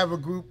then I have a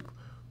group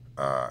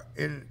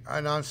in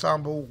an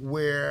ensemble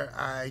where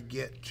I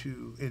get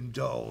to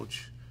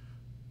indulge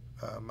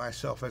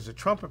myself as a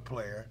trumpet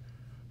player,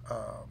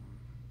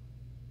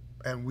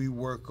 and we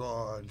work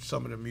on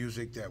some of the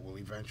music that will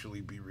eventually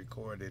be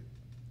recorded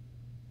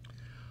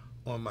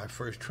on my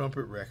first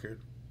trumpet record,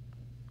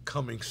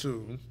 coming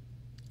soon.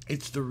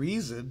 It's the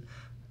reason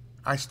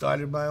I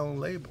started my own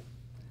label.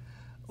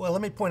 Well,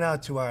 let me point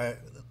out to our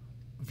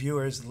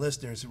viewers and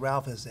listeners,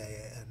 Ralph is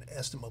an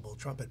estimable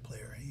trumpet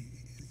player.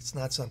 It's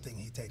not something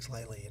he takes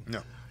lightly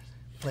and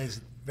plays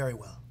it very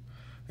well.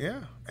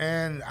 Yeah,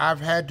 and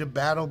I've had to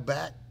battle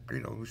back.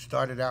 You know, we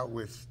started out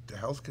with the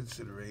health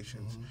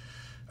considerations.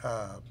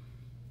 Mm-hmm.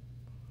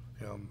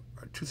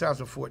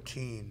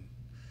 2014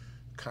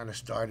 kind of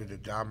started a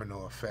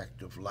domino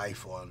effect of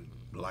life on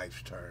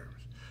life's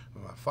terms.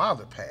 My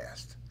father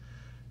passed.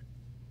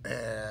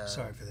 And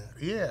sorry for that.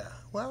 Yeah,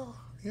 well,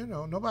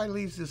 nobody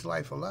leaves this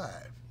life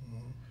alive.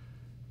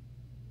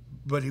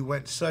 But he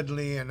went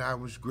suddenly, and I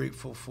was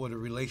grateful for the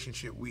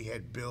relationship we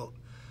had built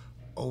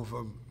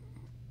over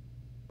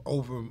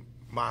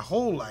my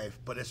whole life,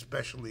 but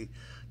especially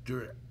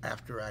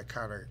after I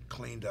kind of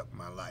cleaned up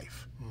my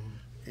life.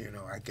 Mm-hmm.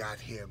 I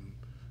got him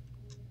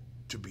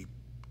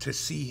to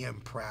see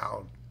him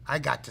proud. I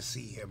got to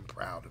see him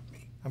proud of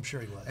me. I'm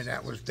sure he was. And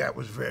that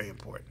was very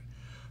important.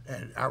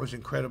 And I was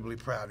incredibly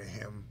proud of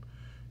him.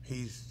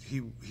 He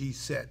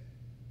set.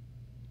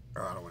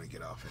 Oh, I don't want to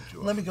get off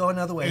into it. Let me go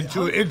another way.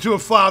 Into a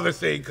father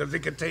thing, because it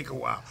could take a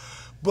while.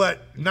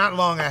 But not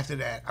long after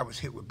that, I was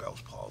hit with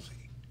Bell's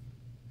palsy.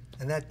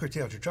 And that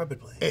curtailed your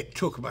trumpet playing. It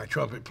took my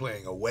trumpet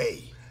playing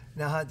away.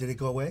 Now, did it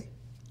go away?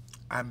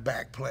 I'm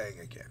back playing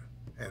again.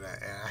 And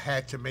I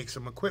had to make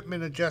some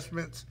equipment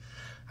adjustments.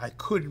 I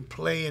couldn't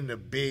play in the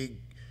big,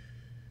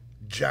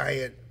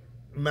 giant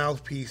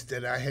mouthpiece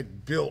that I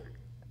had built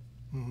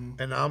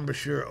an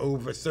embouchure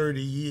over 30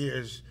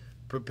 years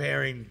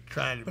preparing,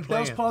 trying to But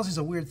plan. Bell's palsy is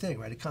a weird thing,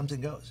 right? It comes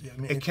and goes. I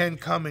mean, It can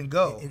come and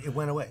go. It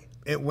went away.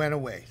 It went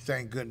away,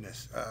 thank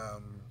goodness.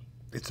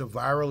 It's a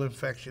viral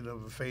infection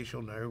of a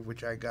facial nerve,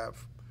 which I got,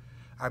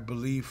 I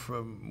believe,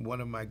 from one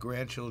of my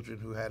grandchildren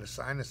who had a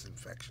sinus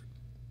infection.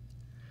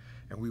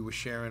 And we were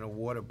sharing a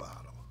water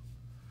bottle.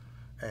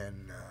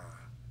 And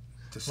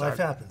Life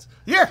happens.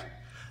 Yeah.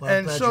 Well,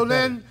 and so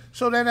then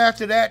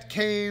after that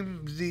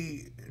came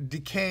the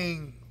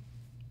decaying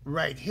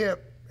right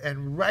hip.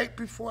 And right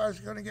before I was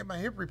going to get my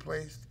hip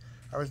replaced,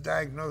 I was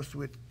diagnosed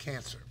with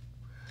cancer,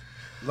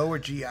 lower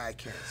GI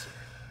cancer.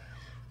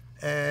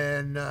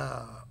 And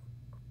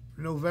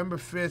November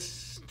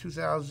 5th,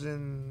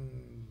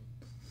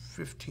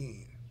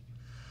 2015,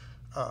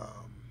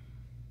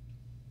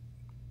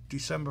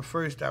 December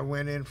 1st, I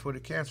went in for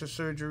the cancer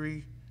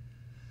surgery.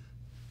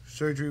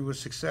 Surgery was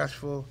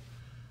successful.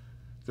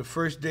 The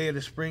first day of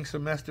the spring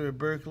semester at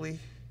Berkeley,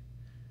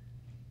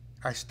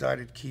 I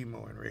started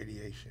chemo and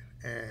radiation.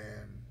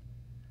 And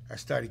I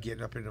started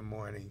getting up in the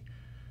morning.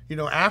 You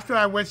know, after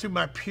I went through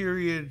my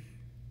period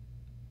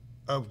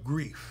of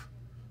grief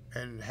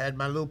and had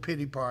my little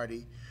pity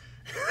party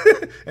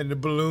and the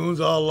balloons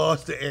all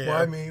lost the air.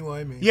 Why me?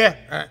 Why me?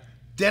 Yeah.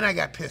 Then I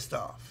got pissed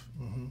off.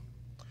 Mm-hmm.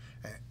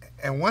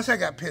 And once I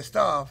got pissed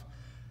off,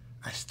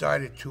 I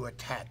started to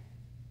attack.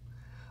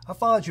 I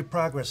followed your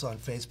progress on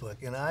Facebook,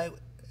 and I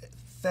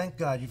thank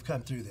God you've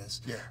come through this.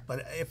 Yeah.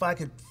 But if I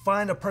could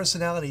find a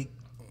personality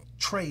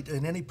trait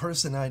in any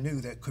person I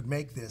knew that could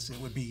make this, it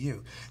would be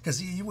you.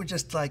 Because you were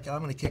just like, I'm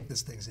going to kick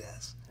this thing's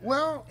ass.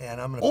 Well, and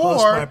I'm going to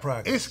post my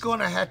progress. It's going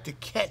to have to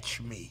catch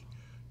me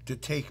to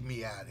take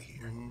me out of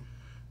here.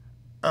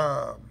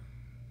 Mm-hmm.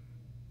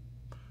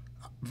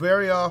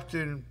 Very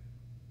often,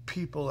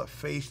 people are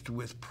faced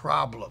with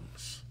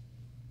problems,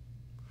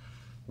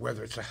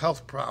 whether it's a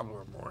health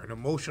problem or an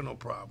emotional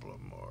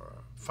problem or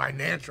a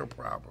financial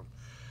problem,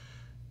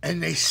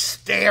 and they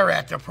stare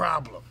at the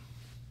problem.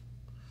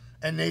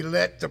 And they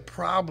let the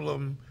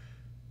problem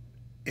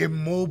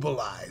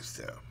immobilize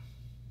them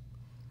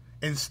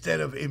instead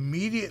of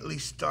immediately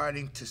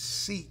starting to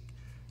seek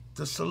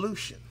the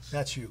solutions.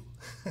 That's you.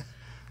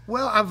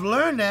 Well, I've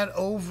learned that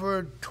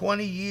over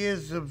 20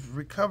 years of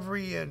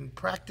recovery and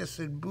practice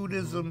in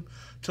Buddhism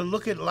to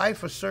look at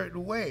life a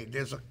certain way.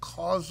 There's a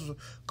cause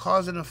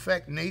and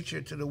effect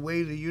nature to the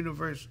way the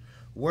universe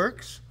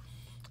works.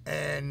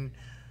 And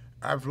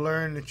I've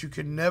learned that you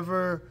can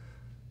never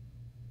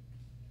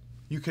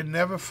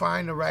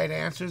find the right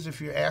answers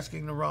if you're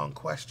asking the wrong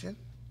question.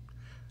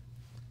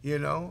 You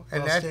know?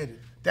 And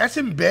that's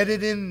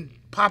embedded in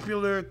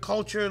popular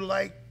culture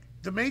like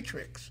The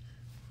Matrix.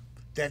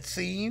 That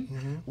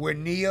scene where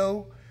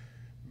Neo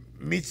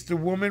meets the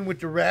woman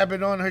with the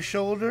rabbit on her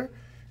shoulder,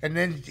 and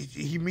then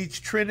he meets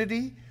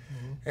Trinity,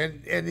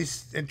 and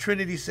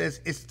Trinity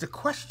says, it's the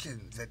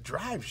question that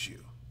drives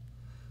you.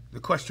 The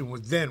question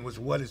was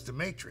what is the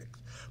Matrix?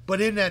 But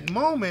in that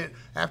moment,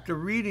 after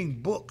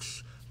reading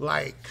books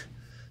like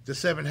The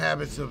 7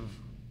 Habits of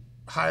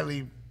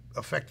Highly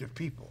Effective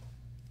People,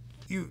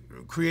 you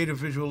creative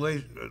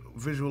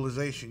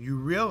visualization, you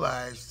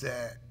realize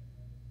that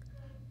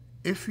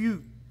if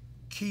you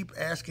keep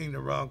asking the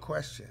wrong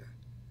question,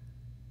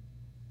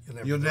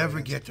 you'll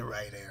never get the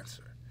right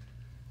answer.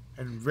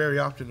 And very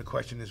often the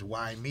question is,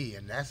 why me?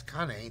 And that's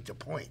kind of ain't the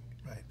point.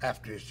 Right.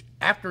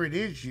 After it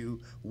is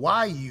you,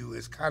 why you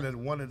is kind of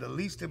one of the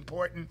least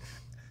important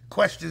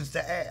questions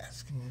to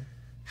ask.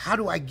 How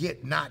do I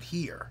get not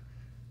here?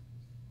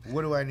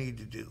 What do I need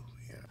to do?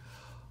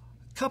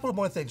 A couple of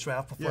more things,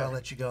 Ralph, before I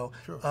let you go.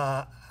 Sure.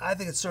 I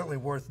think it's certainly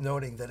worth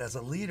noting that as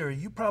a leader,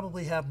 you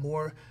probably have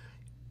more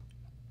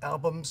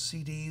albums,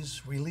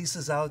 CDs,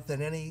 releases out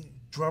than any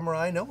drummer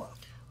I know of.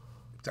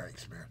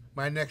 Thanks, man.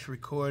 My next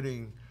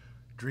recording,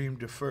 Dream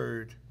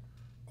Deferred,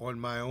 on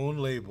my own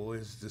label,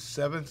 is the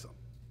 7th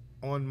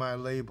on my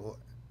label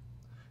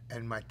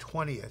and my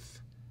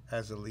 20th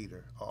as a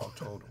leader, all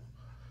total.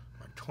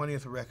 My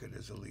 20th record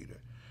as a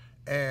leader.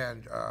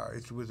 And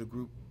it's with a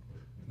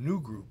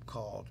new group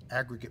called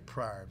Aggregate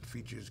Prime.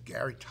 Features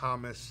Gary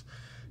Thomas,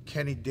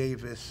 Kenny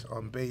Davis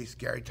on bass,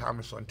 Gary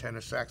Thomas on tenor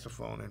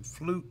saxophone and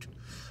flute,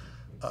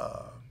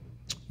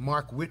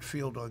 Mark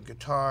Whitfield on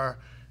guitar,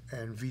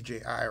 and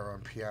Vijay Iyer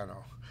on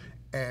piano.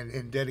 And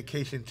in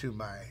dedication to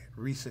my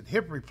recent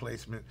hip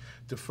replacement,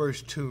 the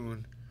first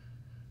tune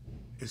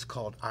is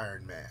called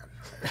Iron Man.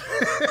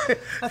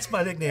 That's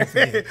my nickname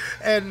for you.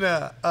 And,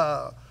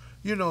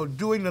 you know,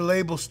 doing the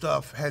label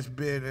stuff has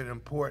been an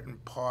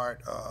important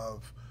part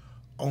of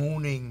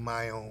owning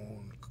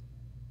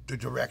the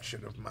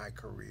direction of my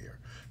career.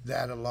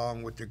 That,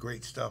 along with the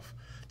great stuff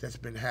that's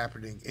been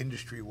happening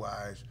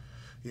industry-wise,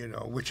 you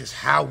know, which is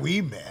how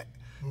we met.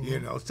 You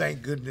know,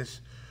 thank goodness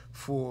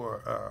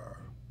for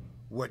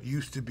what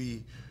used to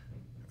be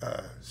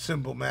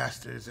Cymbal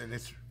Masters, and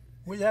it's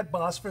we had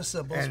Boss for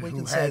Cymbals. and We who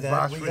can say had that.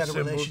 Voss We for had a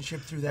Cymbals,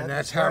 relationship through that. and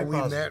that's It's very how we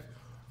positive. met.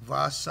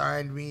 Voss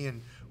signed me,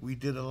 and we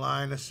did a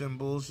line of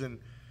cymbals, and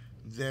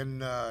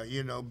then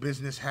you know,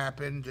 business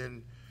happened,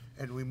 and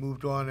we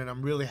moved on, and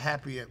I'm really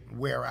happy at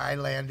where I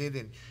landed,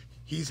 and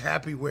He's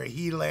happy where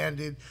he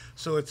landed.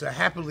 So it's a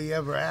happily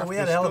ever after we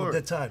had a hell of a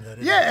good time, though,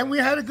 didn't we? And we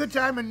had a good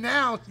time. And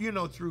now,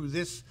 through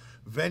this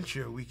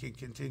venture, we can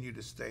continue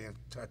to stay in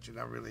touch, and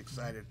I'm really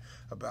excited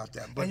about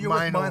that. But and you're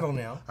with Mino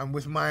now. I'm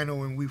with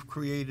Mino, and we've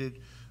created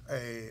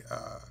a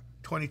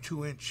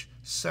 22-inch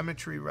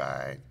Symmetry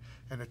ride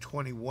and a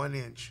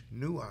 21-inch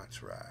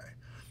Nuance ride.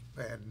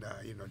 And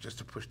just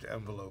to push the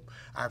envelope,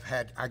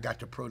 I got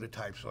the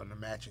prototypes on the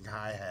matching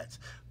hi-hats,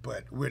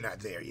 but we're not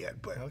there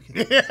yet. But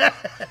okay.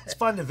 It's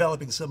fun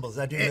developing cymbals.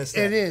 I do miss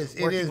that. It is.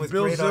 Working with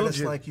Bill great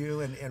artists Zildjian. like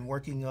you and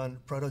working on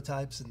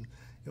prototypes and.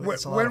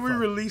 When we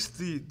released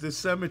the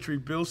Symmetry,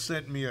 Bill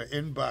sent me an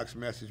inbox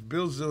message.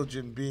 Bill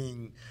Zildjian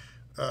being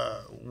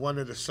one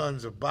of the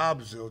sons of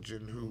Bob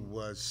Zildjian, who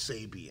was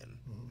Sabian,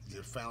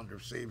 the founder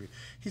of Sabian.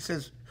 He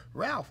says,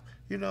 Ralph,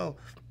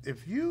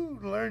 if you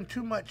learn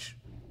too much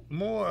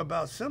more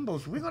about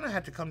cymbals, we're going to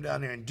have to come down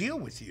there and deal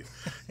with you.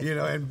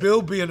 And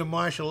Bill being a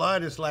martial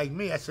artist like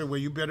me, I said, well,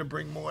 you better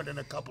bring more than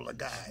a couple of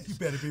guys. You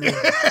better be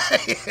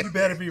ready. You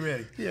better be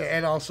ready. Yeah,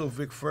 and also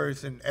Vic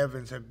Firth and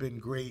Evans have been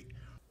great.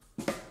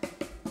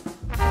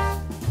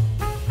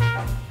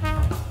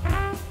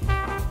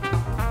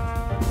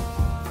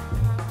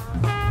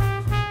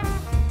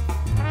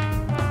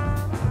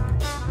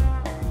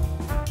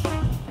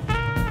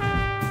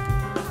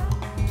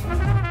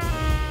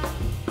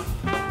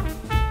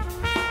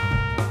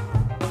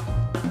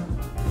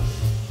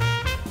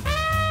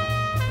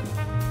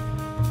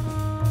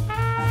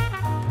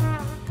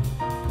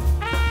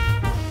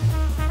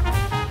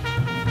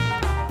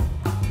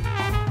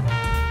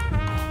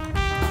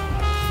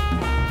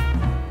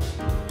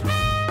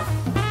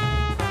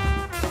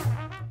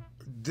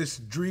 This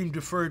Dream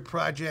Deferred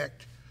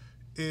project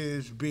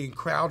is being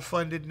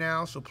crowdfunded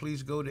now, so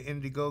please go to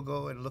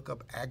Indiegogo and look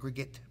up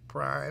Aggregate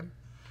Prime.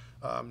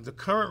 The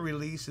current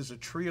release is a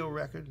trio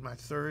record, my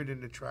third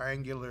in the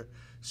Triangular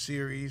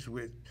series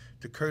with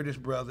the Curtis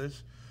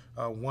brothers,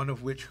 one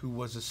of which who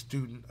was a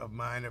student of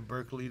mine at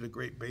Berkeley, the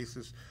great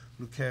bassist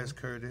Lucas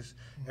Curtis,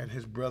 and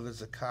his brother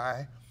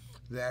Zakai.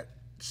 That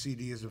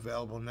CD is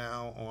available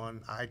now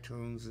on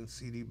iTunes and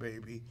CD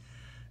Baby.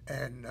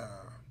 And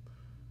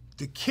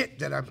the kit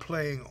that I'm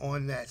playing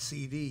on that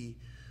CD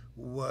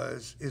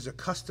is a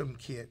custom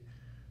kit.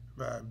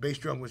 Bass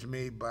drum was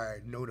made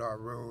by Nodar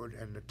Road,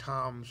 and the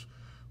toms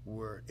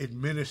were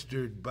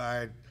administered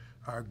by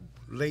our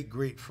late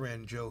great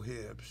friend Joe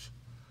Hibbs.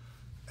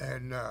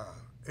 And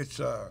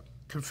its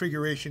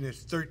configuration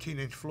is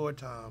 13-inch floor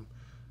tom,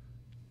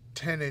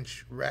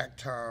 10-inch rack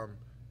tom,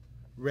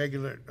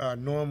 regular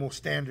normal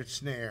standard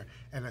snare,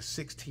 and a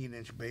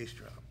 16-inch bass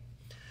drum.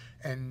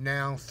 And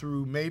now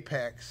through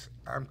Mapex,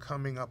 I'm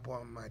coming up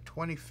on my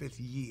 25th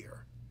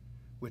year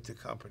with the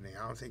company. I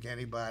don't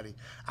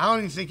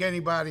even think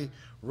anybody,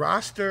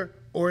 roster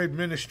or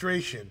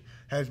administration,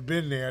 has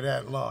been there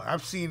that long.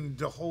 I've seen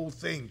the whole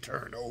thing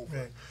turn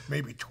over,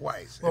 maybe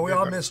twice. Well, we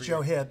all miss Joe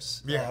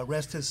Hibbs, Yeah.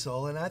 rest his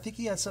soul, and I think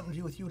he had something to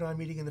do with you and I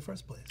meeting in the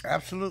first place.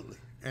 Absolutely.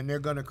 And they're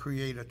going to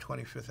create a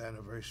 25th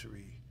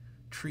anniversary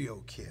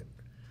trio kit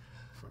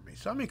for me.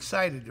 So I'm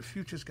excited. The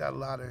future's got a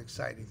lot of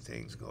exciting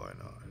things going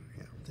on.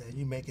 And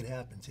you make it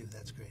happen, too.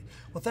 That's great.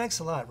 Well, thanks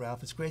a lot,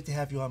 Ralph. It's great to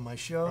have you on my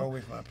show.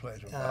 Always my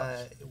pleasure,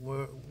 boss.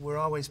 We're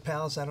always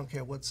pals. I don't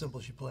care what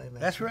cymbals you play, man.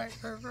 That's right.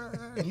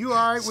 You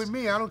all right with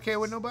me. I don't care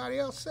what nobody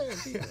else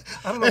says either.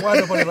 I don't know why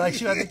nobody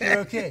likes you. I think you're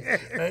okay,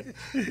 right?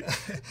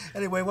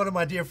 Anyway, one of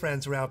my dear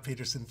friends, Ralph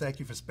Peterson, thank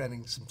you for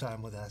spending some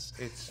time with us.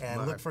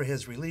 Look for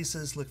his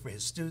releases. Look for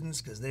his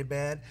students, because they're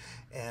bad.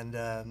 And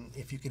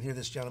if you can hear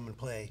this gentleman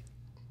play,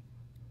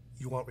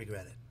 you won't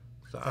regret it.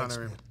 It's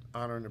an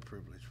honor and a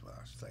privilege,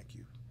 boss. Thank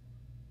you.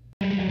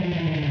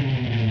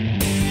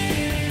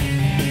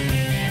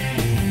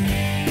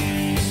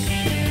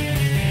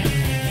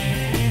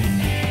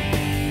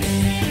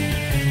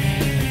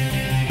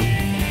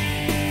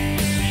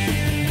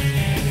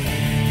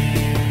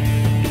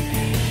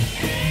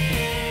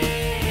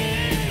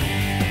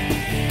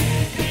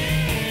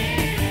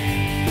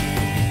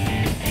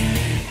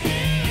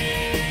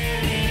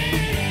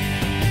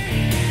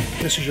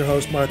 This is your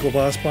host, Michael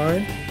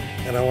Vosbine,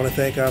 and I want to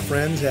thank our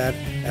friends at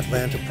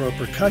Atlanta Pro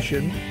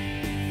Percussion,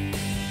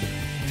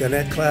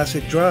 Danette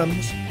Classic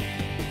Drums,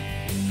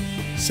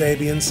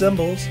 Sabian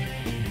Cymbals,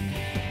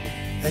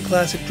 and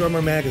Classic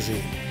Drummer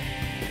Magazine.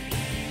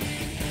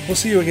 We'll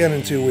see you again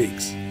in 2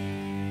 weeks.